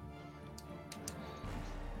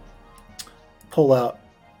 pull out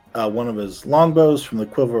one of his longbows from the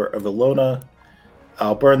quiver of Ilona.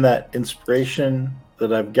 I'll burn that inspiration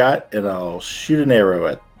that I've got, and I'll shoot an arrow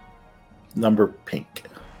at number pink.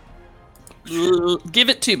 Give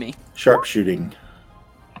it to me. Sharpshooting.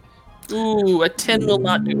 Ooh, a 10 will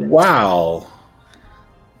not do it. Wow.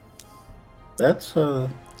 That's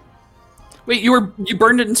Wait, you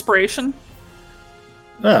burned an inspiration?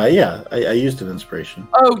 yeah, I used an inspiration.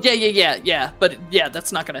 Oh, yeah. But yeah,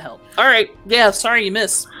 that's not going to help. All right. Yeah, sorry, you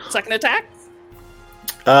miss. Second attack?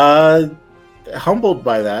 Humbled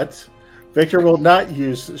by that, Victor will not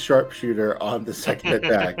use sharpshooter on the second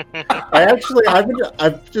attack.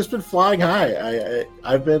 I've just been flying high.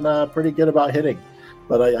 I've been pretty good about hitting,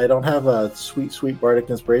 but I don't have a sweet bardic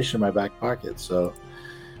inspiration in my back pocket. So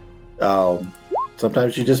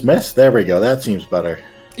sometimes you just miss. There we go. That seems better.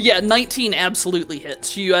 Yeah, 19 absolutely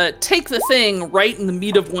hits. You take the thing right in the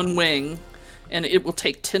meat of one wing, and it will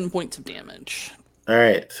take 10 points of damage. All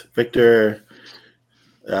right, Victor.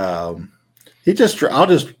 I'll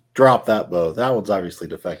just drop that bow. That one's obviously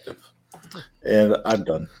defective, and I'm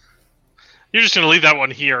done. You're just going to leave that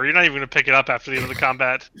one here. You're not even going to pick it up after the end of the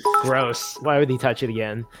combat. Gross. Why would he touch it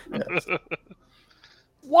again?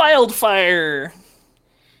 Wildfire.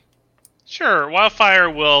 Sure. Wildfire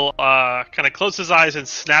will kind of close his eyes and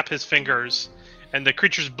snap his fingers, and the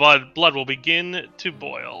creature's blood will begin to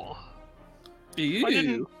boil.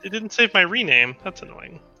 Ew. It didn't save my rename. That's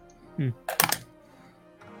annoying.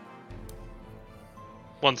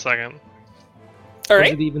 1 second. All Is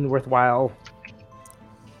right. it even worthwhile?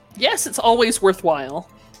 Yes, it's always worthwhile.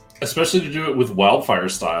 Especially to do it with wildfire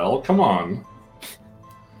style. Come on.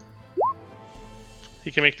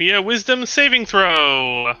 He can make me a wisdom saving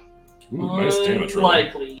throw. Ooh, nice damage roll.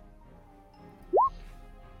 Likely.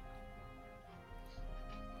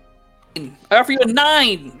 I offer you a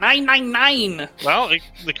 9. 999. Well,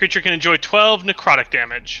 the creature can enjoy 12 necrotic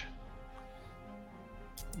damage.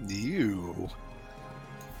 You.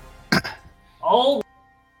 Oh.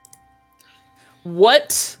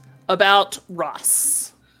 What about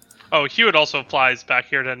Ross? Oh, Hewitt also flies back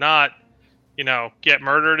here to not, get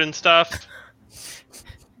murdered and stuff.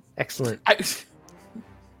 Excellent. I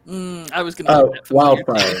was going Oh, to.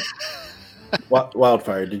 wildfire.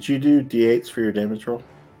 Wildfire. Did you do D8s for your damage roll?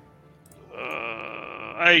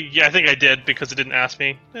 I think I did because it didn't ask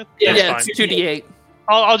me. That's Yeah, fine. it's 2d8.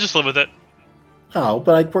 I'll just live with it. Oh,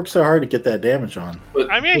 but I worked so hard to get that damage on.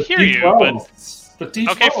 But, I mean, I but hear you, D12. But D12.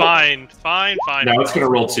 Okay, fine. No, it's going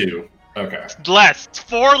to roll 2. Okay. Less.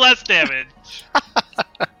 4 less damage.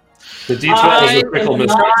 The D12 is a I critical am miss.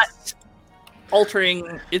 not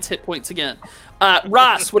altering its hit points again.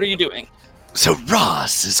 Ross, what are you doing? So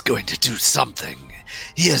Ross is going to do something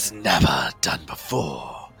he has never done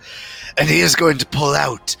before. And he is going to pull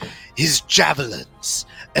out his javelins.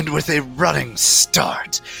 And with a running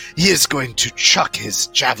start, he is going to chuck his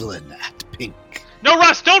javelin at Pink. No,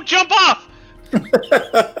 Russ, don't jump off!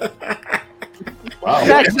 Wow.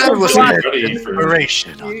 That's That was Ready an for-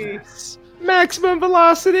 inspiration on this. Maximum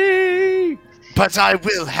velocity! But I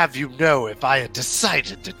will have you know, if I had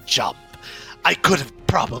decided to jump, I could have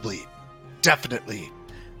probably, definitely,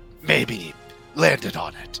 maybe landed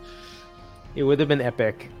on it. It would have been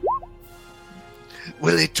epic.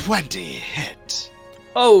 Will a 20 hit?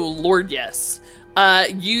 Oh, Lord, yes.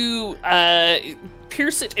 You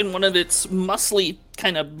pierce it in one of its muscly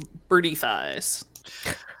kind of birdie thighs.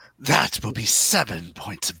 That will be 7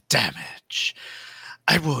 points of damage.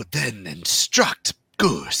 I will then instruct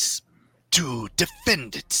Goose to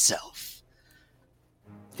defend itself.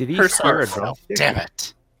 Did he Herself. spear a Oh, drumstick? damn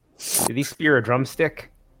it. Did he spear a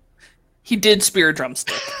drumstick? He did spear a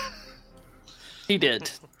drumstick. He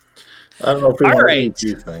did. I don't know if we All want right. to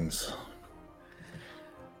do things.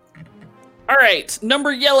 All right,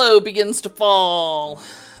 number yellow begins to fall.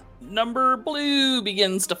 Number blue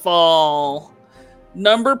begins to fall.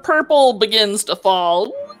 Number purple begins to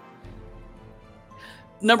fall.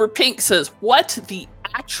 Number pink says, "What the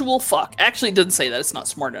actual fuck?" Actually, it doesn't say that. It's not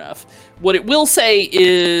smart enough. What it will say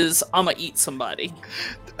is, "I'ma eat somebody."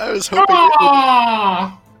 I was hoping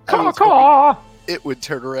Ah! it would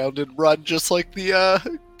turn around and run just like the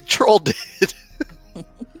troll did.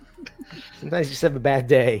 Sometimes you just have a bad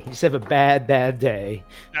day. You just have a bad day.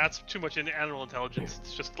 That's too much into animal intelligence.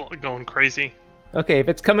 It's just going crazy. Okay, if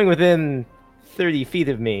it's coming within 30 feet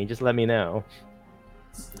of me, just let me know.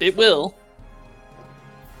 It will.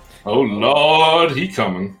 Oh, Lord, he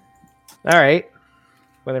coming. All right.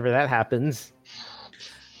 Whenever that happens.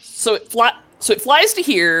 So it flies to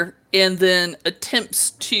here and then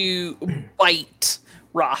attempts to bite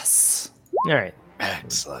Ross. All right.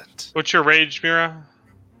 Excellent. What's your rage, Mira?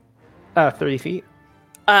 30 feet.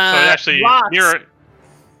 So actually, Ross,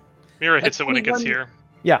 Mira hits it when it gets 21. here.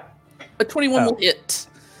 Yeah. a 21 Oh. will hit.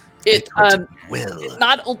 It will.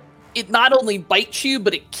 It not only bites you,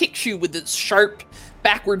 but it kicks you with its sharp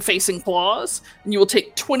backward-facing claws, and you will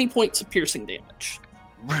take 20 points of piercing damage.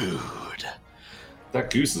 Rude. That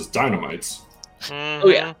goose is dynamite. Mhm. Oh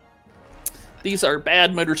yeah. These are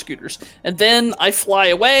bad motor scooters. And then I fly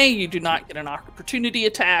away. You do not get an opportunity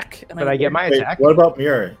attack. And But I get my Wait, attack. what about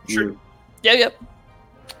Mira? Sure. Yep.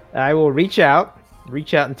 I will reach out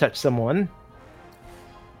and touch someone.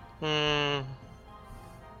 Mm,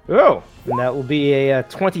 Oh, and that will be a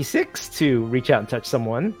 26 to reach out and touch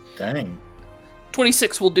someone. Dang.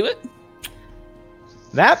 26 will do it.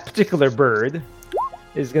 That particular bird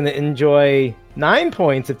is going to enjoy 9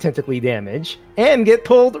 points of tentacly damage and get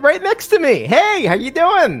pulled right next to me. Hey, how you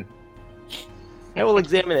doing? I will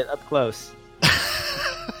examine it up close.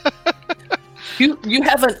 You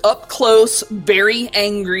have an up close, very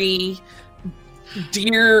angry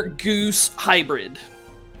deer goose hybrid.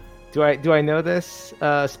 Do I know this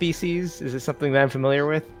species? Is it something that I'm familiar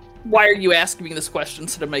with? Why are you asking me this question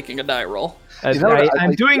instead of making a die roll? You know what,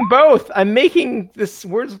 I'm doing both. I'm making this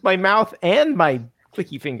words with my mouth and my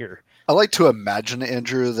clicky finger. I like to imagine,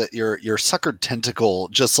 Andrew, that your suckered tentacle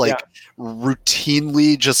just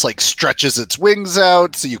routinely just like stretches its wings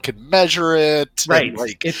out so you can measure it. Right. And,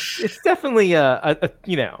 like It's definitely a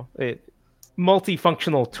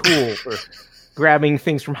multifunctional tool for grabbing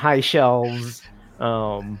things from high shelves.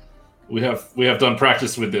 We have done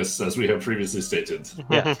practice with this, as we have previously stated.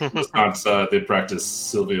 Yeah. It's not the practice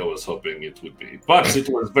Sylvia was hoping it would be, but it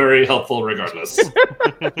was very helpful regardless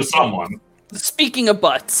to someone. Speaking of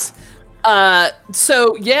butts,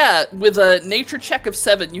 so yeah, with a nature check of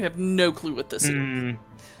 7, you have no clue what this is.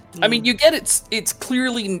 I mean, you get it's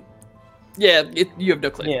clearly, you have no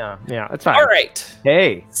clue. Yeah, that's fine. All right,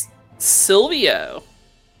 Hey, Silvio.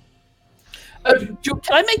 Can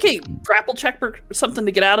I make a grapple check or something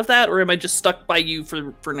to get out of that, or am I just stuck by you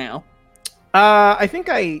for now? I think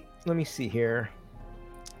let me see here.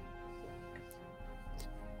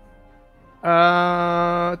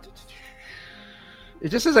 It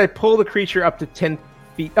just says I pull the creature up to 10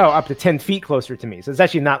 feet. Oh, up to 10 feet closer to me. So it's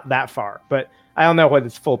actually not that far, but I don't know what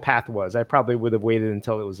its full path was. I probably would have waited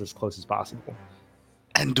until it was as close as possible.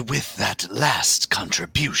 And with that last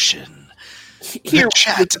contribution, Here, the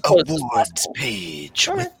chat it's as close as awards possible. page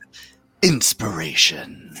All with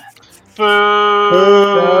inspiration. You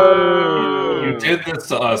did this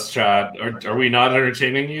to us, chat. Are we not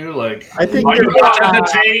entertaining you? Like, I think are you you're- not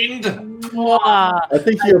entertained? Mwah. I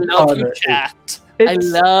think I you're love on you, it. chat. I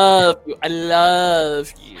It's- love you. I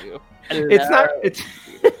love you.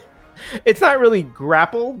 It's not really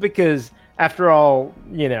grappled because after all,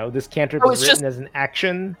 this cantrip Oh, is it's written as an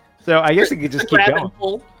action. So I guess it could just a keep grab going. and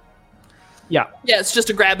pull. Yeah. Yeah, it's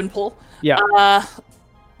just a grab and pull. Yeah.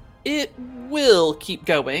 It will keep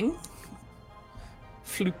going.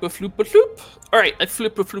 Floopa, floopa, floop. All right, I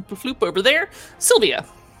floopa, floopa, floop over there. Sylvia.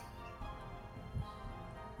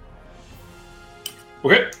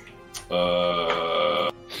 Okay.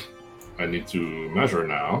 I need to measure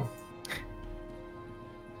now.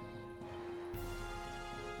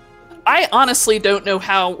 I honestly don't know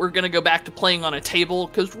how we're going to go back to playing on a table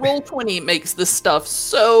because Roll20 makes this stuff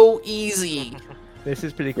so easy. This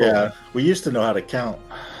is pretty cool. Yeah, we used to know how to count.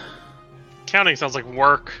 Counting sounds like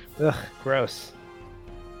work. Ugh, gross.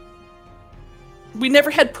 We never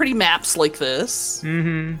had pretty maps like this.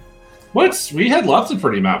 Mm-hmm. What? We had lots of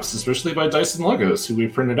pretty maps, especially by Dyson Logos, who we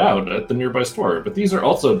printed out at the nearby store. But these are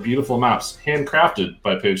also beautiful maps, handcrafted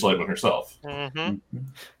by Paige Lightman herself. Mm-hmm.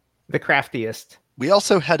 The craftiest. we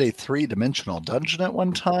also had a 3-dimensional dungeon at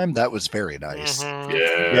one time. That was very nice. Mm-hmm.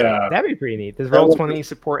 Yeah. That'd be pretty neat. Does That would Roll20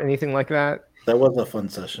 support anything like that? That was a fun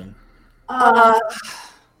session.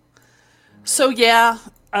 So yeah,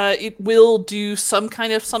 it will do some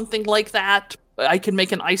kind of something like that. I can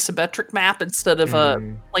make an isometric map instead of a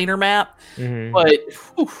planar map, Mm-hmm. but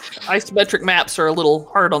whew, isometric maps are a little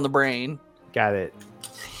hard on the brain. Got it.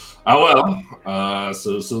 Oh well.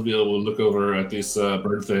 So Sylvia will look over at this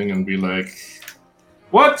bird thing and be like,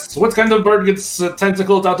 "What? What kind of bird gets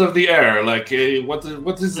tentacled out of the air? Like,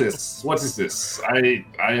 what is this? What is this? I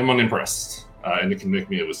am unimpressed." And it can make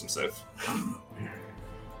me a wisdom save.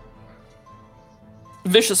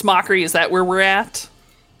 Vicious mockery, is that where we're at?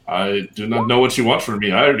 I do not know what you want from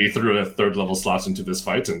me. I already threw a 3rd level slot into this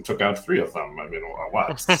fight and took out 3 of them. I mean,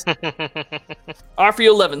 what? Offer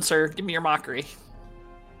you 11, sir. Give me your mockery.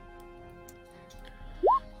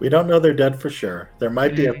 We don't know they're dead for sure. There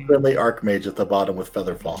might be a friendly archmage at the bottom with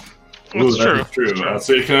Featherfall. Ooh, That's that true. is true.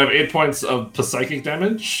 So you can have 8 points of psychic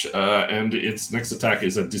damage, and its next attack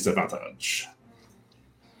is at disadvantage.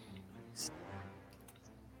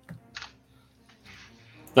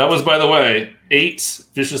 That was, by the way, 8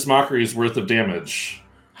 vicious mockeries worth of damage.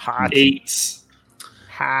 Hot. 8.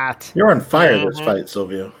 Hot. You're on fire this Mhm. fight,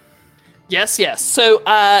 Silvio. Yes, yes. So,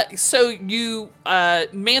 so you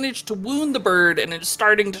managed to wound the bird, and it's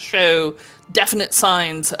starting to show definite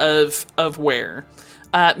signs of wear.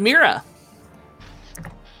 Mira.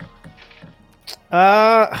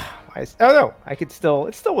 Oh no, I could still.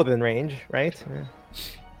 It's still within range, right?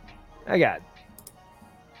 I got.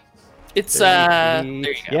 It's 30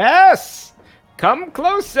 there feet. you go. Yes, come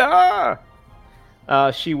closer.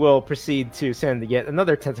 She will proceed to send to get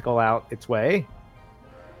another tentacle out its way.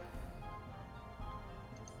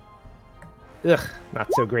 Ugh, not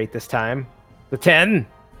so great this time. The 10.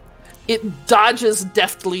 It dodges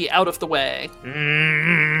deftly out of the way.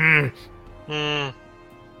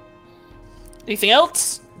 Anything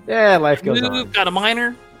else? Yeah, life goes Move, on. got a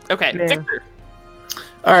minor. Okay, Yeah. Victor.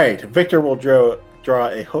 All right, Victor will draw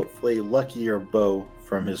a hopefully luckier bow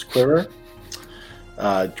from his quiver.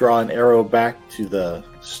 Draw an arrow back to the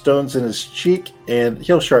stones in his cheek, and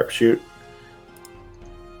he'll sharpshoot.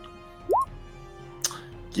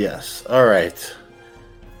 Yes. All right.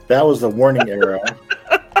 That was the warning arrow.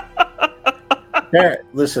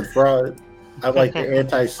 Listen, I'm like the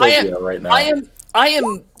anti-Sylvia right now. I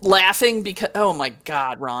am laughing because oh my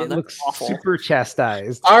god, Ron, It that's looks awful. super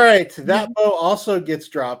chastised. All right, that bow also gets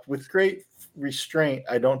dropped with great restraint.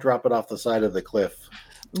 I don't drop it off the side of the cliff,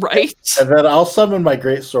 Right? and then I'll summon my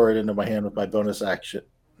great sword into my hand with my bonus action,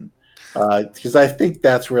 because I think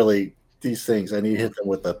that's really these things. I need to hit them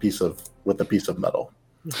with a piece of metal.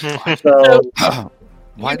 So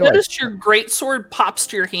Why you do I? notice your great sword pops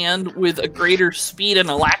to your hand with a greater speed and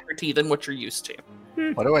alacrity than what you're used to.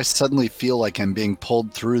 Why do I suddenly feel like I'm being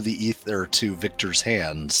pulled through the ether to Victor's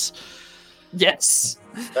hands? Yes.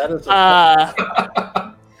 that is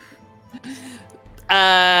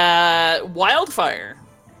Wildfire.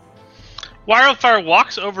 Wildfire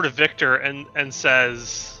walks over to Victor and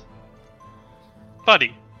says,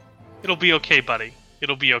 "Buddy, it'll be okay, buddy.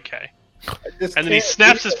 It'll be okay." And then he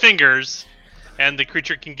snaps his fingers, and the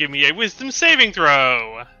creature can give me a wisdom saving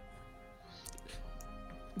throw.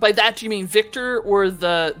 By that, do you mean Victor or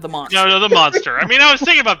the monster? No, the monster. I mean, I was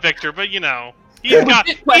thinking about Victor, but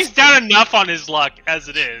he's down enough on his luck as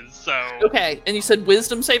it is. So Okay, and you said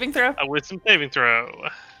wisdom saving throw? a wisdom saving throw.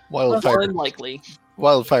 Wildfire, Unlikely.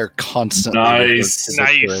 Wildfire constantly Nice. refers to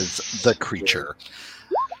Victor as the creature.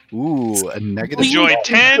 Ooh, a negative. Enjoy Yeah.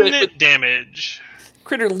 10 damage.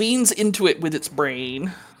 Critter leans into it with its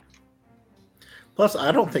brain. Plus,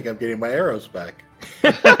 I don't think I'm getting my arrows back.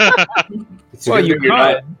 It's a Well, good you thing you're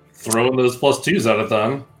not could. throwing those +2s out of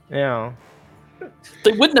them. Yeah.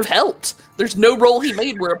 They wouldn't have helped. There's no roll he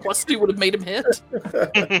made where a +2 would have made him hit.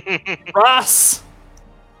 Ross.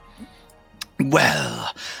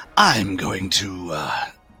 Well, I'm going to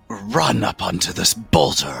run up onto this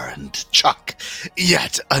boulder and chuck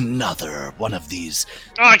yet another one of these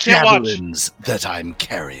Oh, I can't watch. javelins that I'm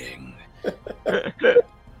carrying.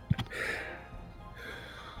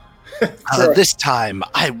 This time,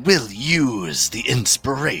 I will use the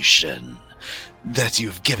inspiration that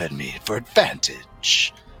you've given me for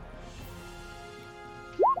advantage.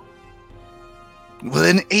 Will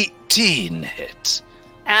an 18 hit?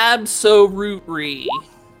 Absolutely.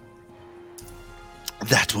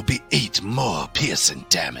 That will be 8 more piercing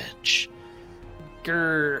damage.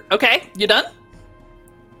 Grr. Okay, you done?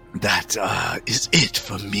 That is it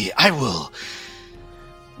for me. I will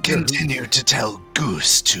continue to tell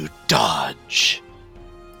Goose to dodge.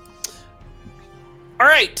 All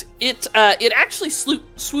right. It actually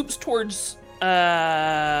swoops towards.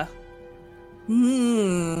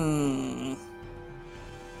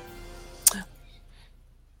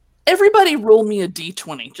 Everybody, roll me a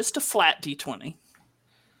d20, just a flat d20.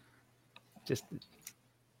 Just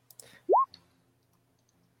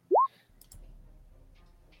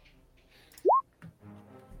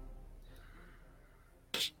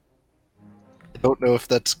I don't know if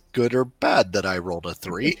that's good or bad that I rolled a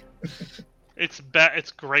 3. It's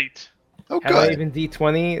great. Oh, how do I good. even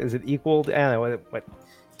d20? Is it equal to? I don't know, what?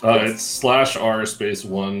 It's /r space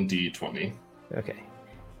 1d20. Okay.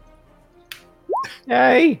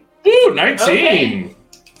 Yay! Ooh, 19!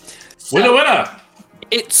 So Winner!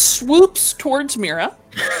 it swoops towards Mira.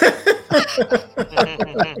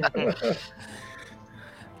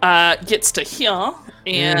 Gets to here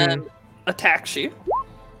and attacks you.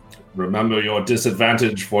 Remember your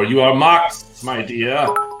disadvantage, for you are mocked, my dear.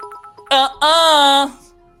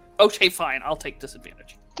 Okay, fine. I'll take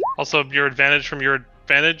disadvantage. Also, your advantage from your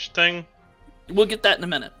advantage thing. We'll get that in a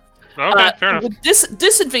minute. Okay, fair enough. With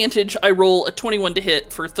disadvantage, I roll a 21 to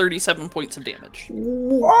hit for 37 points of damage.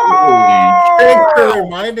 Thanks for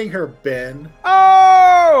reminding her, Ben.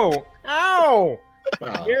 Oh! Ow!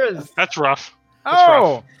 Wow. Here's That's rough. That's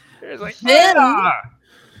rough. Here's like Then- ah!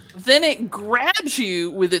 Then it grabs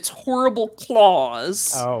you with its horrible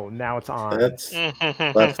claws. Oh, now it's on. That's I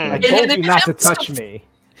And told it you not to attempts touch to- me.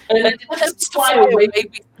 And it attempts to fly away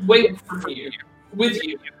from you, with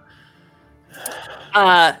you.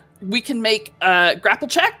 We can make a grapple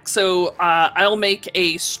check. So I'll make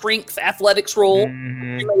a strength athletics roll.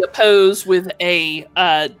 Mhm. You may oppose with a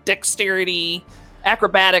dexterity,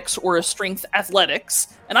 acrobatics, or a strength athletics.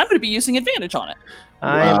 And I'm going to be using advantage on it.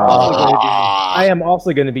 I am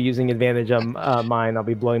also going to be using advantage on mine. I'll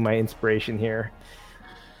be blowing my inspiration here.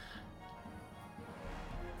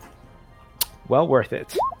 Well worth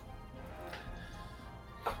it.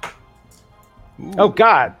 Oh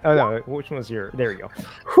God! Oh no, which one's your? There we go.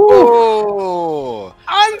 Oh,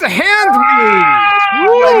 Unhand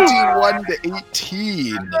me! 21 to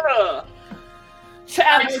 18.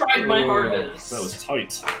 Chad tried my hardest, That was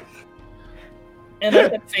tight. and I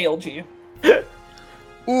had failed you.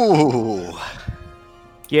 Ooh.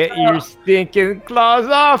 Get your stinking claws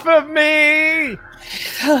off of me!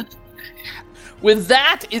 With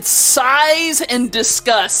that, it sighs in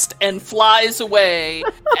disgust and flies away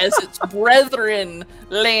as its brethren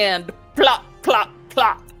land plop, plop,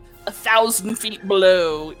 plop 1,000 feet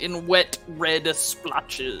below in wet red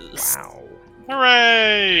splotches. Wow.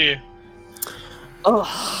 Hooray!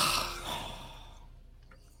 Ugh.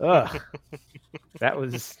 Ugh. That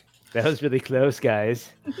was really close, guys.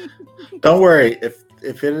 Don't worry.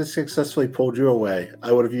 If it has successfully pulled you away,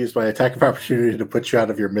 I would have used my attack of opportunity to put you out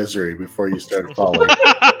of your misery before you started falling.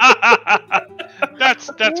 That's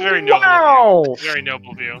very noble. Wow. View. Very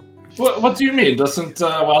noble view. What do you mean? Doesn't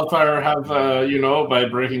Wildfire have, by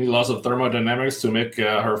breaking the laws of thermodynamics to make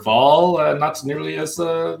her fall not nearly as,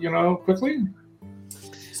 quickly?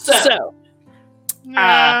 So,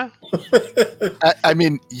 Nah. I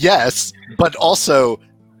mean, yes, but also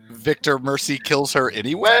Victor Mercy kills her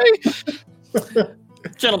anyway?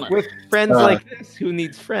 gentlemen, With friends like this, who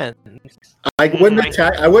needs friends? I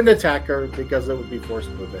wouldn't attack her because it would be forced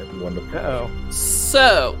movement. Uh-oh.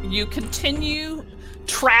 so you continue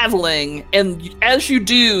traveling, and as you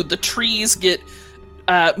do, the trees get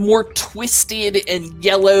more twisted and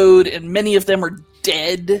yellowed, and many of them are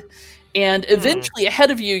dead. And eventually,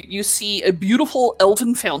 ahead of you, you see a beautiful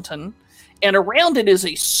elven fountain, and around it is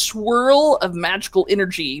a swirl of magical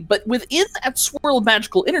energy. But within that swirl of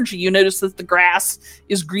magical energy, you notice that the grass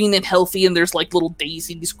is green and healthy, and there's like little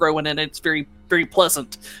daisies growing in it. It's very, very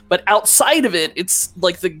pleasant. But outside of it, it's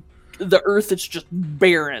like the earth is just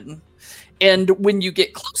barren. And when you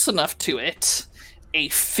get close enough to it, a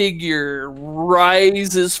figure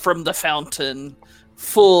rises from the fountain,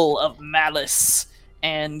 full of malice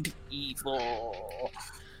and evil.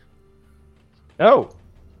 Oh.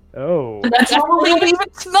 And that's how we're leaving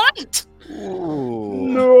it tonight.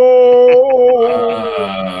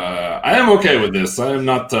 No. I am okay with this. I am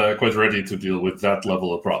not quite ready to deal with that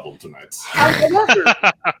level of problem tonight.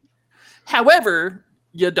 However,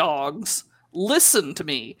 you dogs, listen to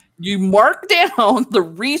me. You mark down the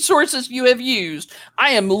resources you have used.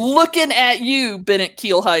 I am looking at you, Bennett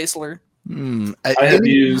Kielheisler. At I have any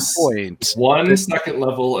used point, one second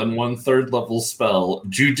level and one third level spell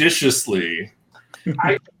judiciously.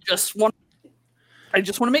 I just want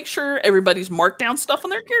to make sure everybody's marked down stuff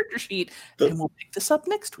on their character sheet, and we'll pick this up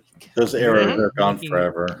next week. Those arrows are gone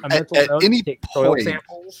forever. A mental At note, any take soil point-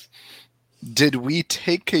 samples. did we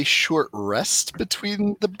take a short rest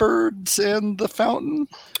between the birds and the fountain?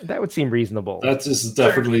 That would seem reasonable. That is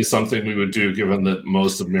definitely something we would do, given that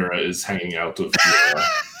most of Mira is hanging out of Mira.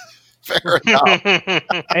 Fair enough.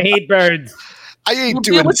 I hate birds. I ain't We'll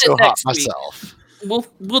deal doing with so it hot next week. myself.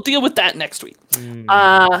 We'll deal with that next week.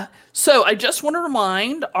 Mm. So I just want to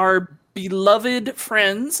remind our beloved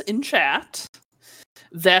friends in chat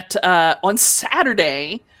that on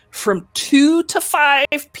Saturday from 2 to 5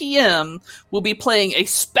 p.m. we'll be playing a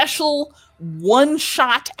special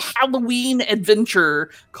one-shot Halloween adventure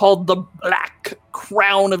called The Black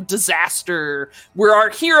Crown of Disaster, where our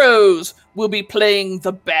heroes will be playing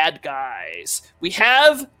the bad guys. We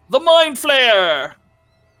have the Mind Flayer.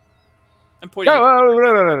 I'm pointing at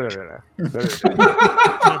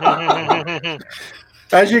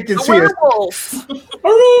As you can the see, werewolf,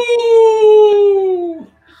 Hooray!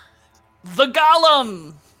 the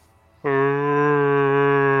golem,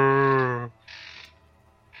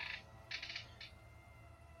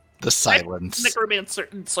 The silence. necromancer.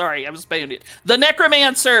 Sorry, I was paying it. The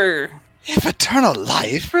necromancer. If eternal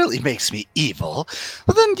life really makes me evil,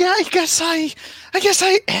 well then yeah, I guess I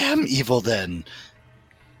am evil then.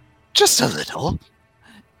 Just a little.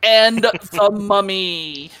 And the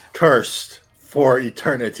mummy. cursed for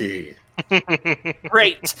eternity.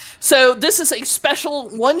 Great. So this is a special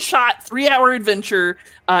one-shot 3-hour adventure.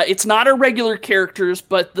 It's not our regular characters,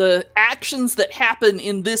 but the actions that happen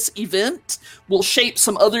in this event will shape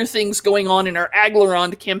some other things going on in our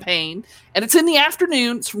Aglarond campaign. And it's in the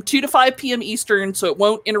afternoon. It's from 2 to 5 p.m. Eastern, so it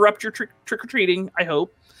won't interrupt your trick-or-treating, I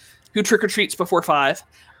hope. Who trick-or-treats before 5?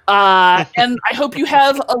 And I hope you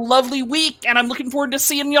have a lovely week, and I'm looking forward to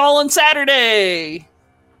seeing y'all on Saturday.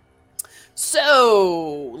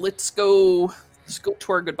 So let's go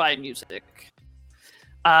to our goodbye music.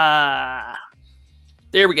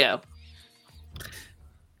 There we go.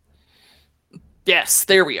 Yes,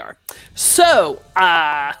 there we are. So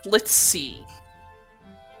let's see.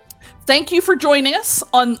 thank you for joining us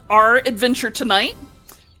on our adventure tonight.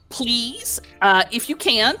 Please, if you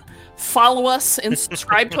can, follow us and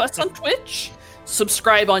subscribe to us on Twitch.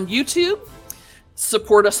 Subscribe on YouTube.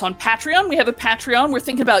 Support us on Patreon. We have a Patreon. We're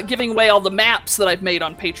thinking about giving away all the maps that I've made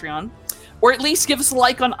on Patreon. Or at least give us a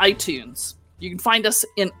like on iTunes. You can find us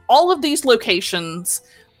in all of these locations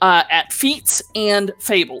at Feats and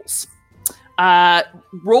Fables.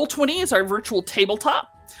 Roll20 is our virtual tabletop.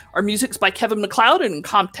 Our music's by Kevin MacLeod and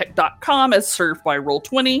Comtech.com as served by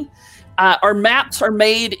Roll20. Our maps are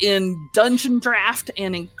made in Dungeon Draft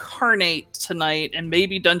and Incarnate tonight, and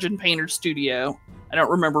maybe Dungeon Painter Studio. I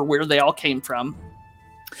don't remember where they all came from.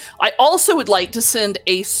 I also would like to send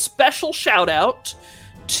a special shout out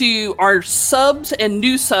to our subs and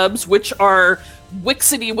new subs, which are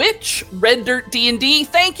Wixity Witch, Red Dirt D&D.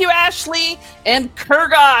 Thank you, Ashley, and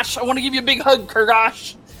Kurgosh. I want to give you a big hug,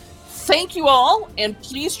 Kurgosh. Thank you all, and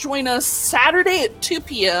please join us Saturday at 2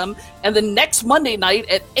 p.m. and the next Monday night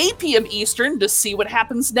at 8 p.m. Eastern to see what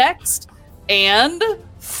happens next. And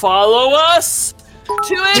follow us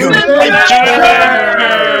to adventure!